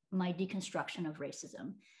deconstruction of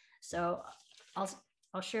racism. So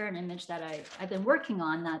I'll share an image that I've been working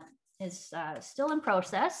on that is still in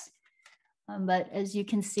process, but as you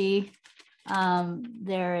can see,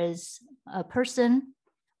 there is a person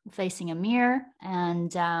facing a mirror,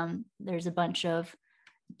 and there's a bunch of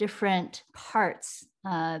different parts,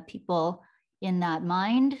 people in that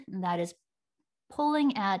mind that is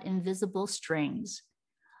pulling at invisible strings.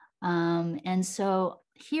 And so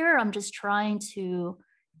here I'm just trying to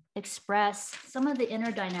express some of the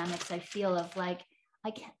inner dynamics I feel of, like,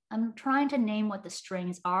 I'm trying to name what the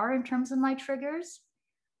strings are in terms of my triggers,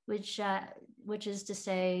 which is to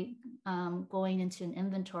say, going into an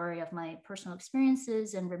inventory of my personal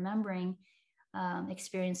experiences and remembering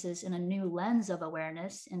experiences in a new lens of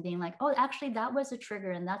awareness and being like, oh, actually that was a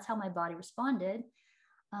trigger and that's how my body responded.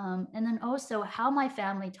 And then also how my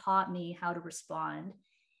family taught me how to respond,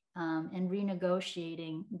 and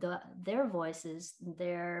renegotiating their voices,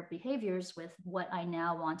 their behaviors with what I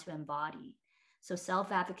now want to embody. So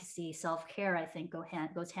self-advocacy, self-care, I think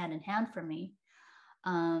goes hand in hand for me,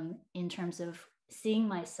 in terms of seeing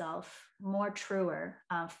myself more truer,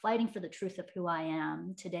 fighting for the truth of who I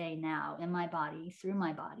am today, now, in my body, through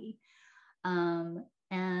my body. And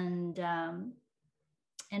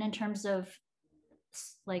in terms of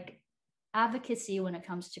like advocacy when it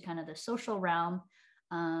comes to kind of the social realm,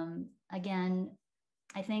 again,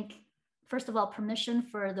 I think, first of all, permission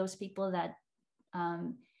for those people that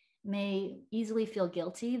may easily feel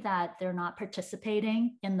guilty that they're not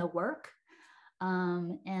participating in the work.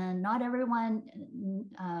 And not everyone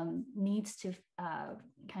needs to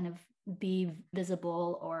kind of be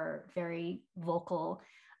visible or very vocal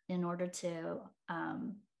in order to,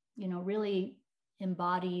 really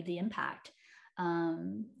embody the impact.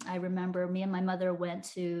 I remember me and my mother went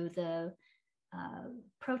to the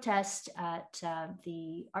protest at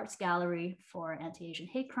the Arts Gallery for anti-Asian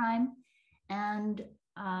hate crime. And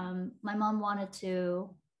my mom wanted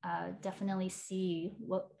to definitely see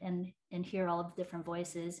what and hear all of the different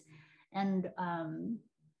voices. And,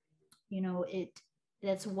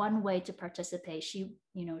 that's one way to participate. She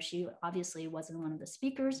obviously wasn't one of the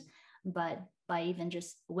speakers, but by even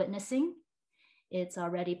just witnessing, it's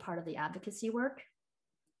already part of the advocacy work.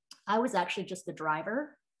 I was actually just the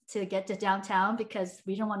driver to get to downtown because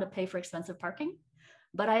we didn't want to pay for expensive parking,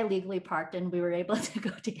 but I legally parked and we were able to go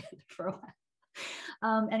together for a while.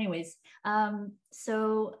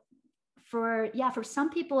 So for some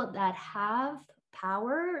people that have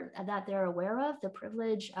power that they're aware of, the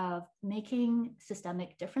privilege of making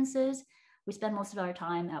systemic differences, we spend most of our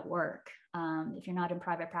time at work. If you're not in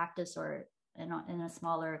private practice or in a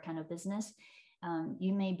smaller kind of business,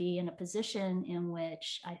 you may be in a position in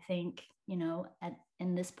which I think,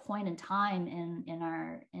 in this point in time in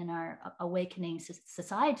our awakening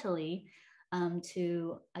societally,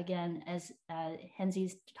 to, again, as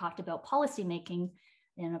Henzi's talked about policymaking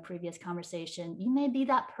in a previous conversation, you may be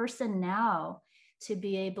that person now to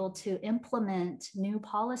be able to implement new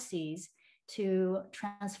policies to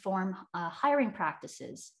transform hiring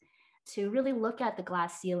practices, to really look at the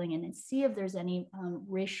glass ceiling and see if there's any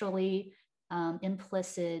racially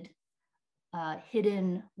implicit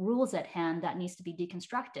hidden rules at hand that needs to be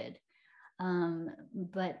deconstructed.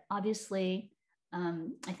 But obviously,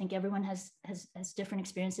 I think everyone has different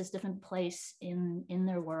experiences, different place in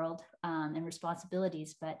their world and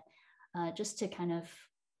responsibilities. But just to kind of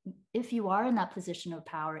if you are in that position of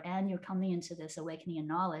power and you're coming into this awakening and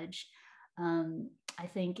knowledge, I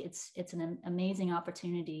think it's an amazing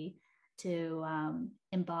opportunity to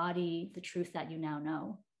embody the truth that you now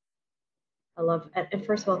know. I love it. And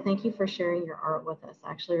first of all, thank you for sharing your art with us.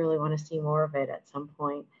 I actually really want to see more of it at some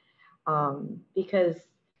point. Because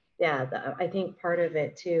yeah, I think part of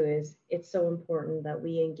it too is it's so important that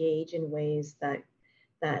we engage in ways that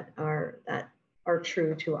are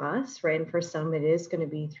true to us, right? And for some, it is going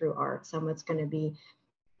to be through art. Some it's going to be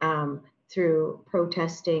through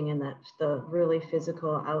protesting and the really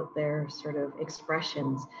physical out there sort of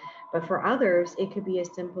expressions. But for others, it could be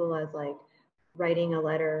as simple as like writing a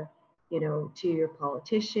letter, to your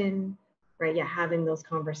politician, right? Yeah, having those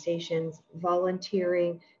conversations,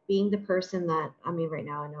 volunteering, being the person that, I mean, right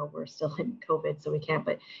now I know we're still in COVID, so we can't,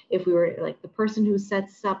 but if we were like the person who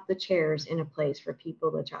sets up the chairs in a place for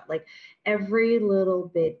people to talk, like every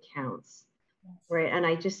little bit counts, right? And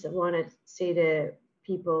I just want to say to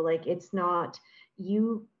people, like, it's not,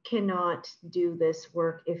 you cannot do this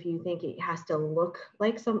work if you think it has to look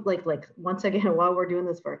like some, like once again, while we're doing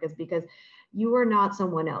this work is because you are not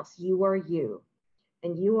someone else. You are you,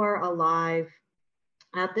 and you are alive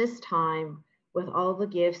at this time with all the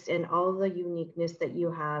gifts and all the uniqueness that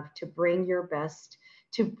you have to bring your best,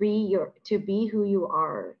 to be who you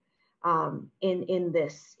are in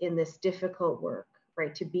this difficult work,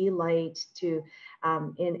 right? To be light, to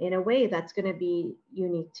in a way that's going to be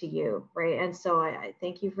unique to you, right? And so I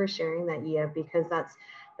thank you for sharing that, Yia, because that's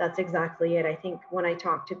exactly it. I think when I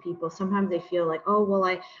talk to people, sometimes they feel like, oh, well,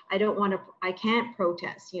 I don't want to, I can't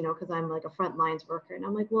protest, because I'm like a front lines worker. And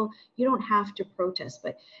I'm like, well, you don't have to protest,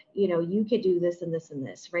 but you could do this and this and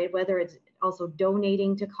this, right? Whether it's also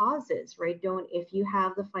donating to causes, right? If you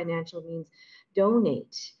have the financial means,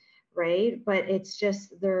 donate, right? But it's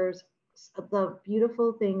just, there's the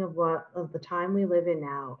beautiful thing of the time we live in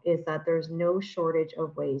now is that there's no shortage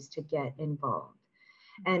of ways to get involved.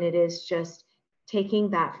 And it is just taking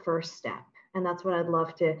that first step. And that's what I'd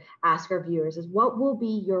love to ask our viewers is what will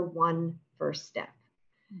be your one first step,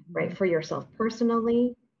 right? For yourself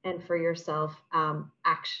personally and for yourself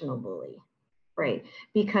actionably, right?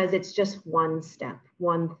 Because it's just one step,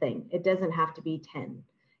 one thing. It doesn't have to be 10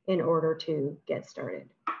 in order to get started.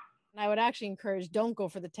 And I would actually encourage, don't go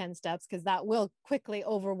for the 10 steps because that will quickly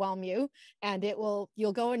overwhelm you and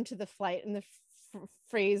you'll go into the flight and the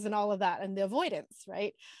phrase and all of that and the avoidance,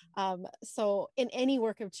 right? So in any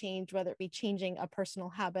work of change, whether it be changing a personal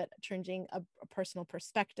habit, changing a personal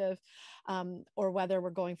perspective, or whether we're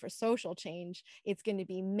going for social change, it's going to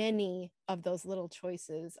be many of those little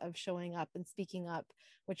choices of showing up and speaking up,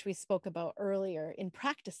 which we spoke about earlier, in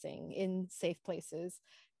practicing in safe places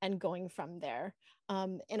and going from there.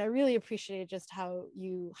 And I really appreciated just how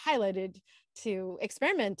you highlighted to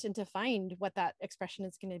experiment and to find what that expression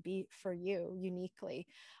is going to be for you uniquely.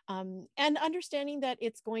 And understanding that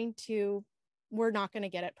we're not going to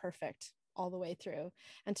get it perfect all the way through,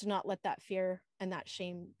 and to not let that fear and that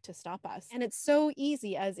shame to stop us. And it's so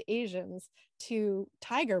easy as Asians to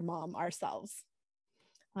tiger mom ourselves.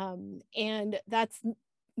 And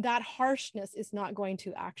that harshness is not going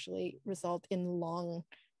to actually result in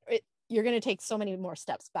you're going to take so many more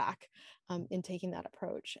steps back in taking that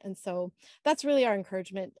approach. And so that's really our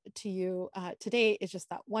encouragement to you today, is just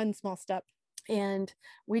that one small step. And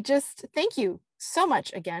we just thank you so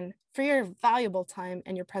much again for your valuable time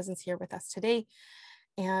and your presence here with us today.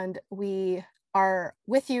 And we are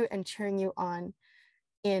with you and cheering you on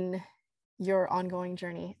in your ongoing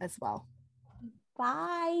journey as well.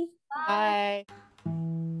 Bye. Bye.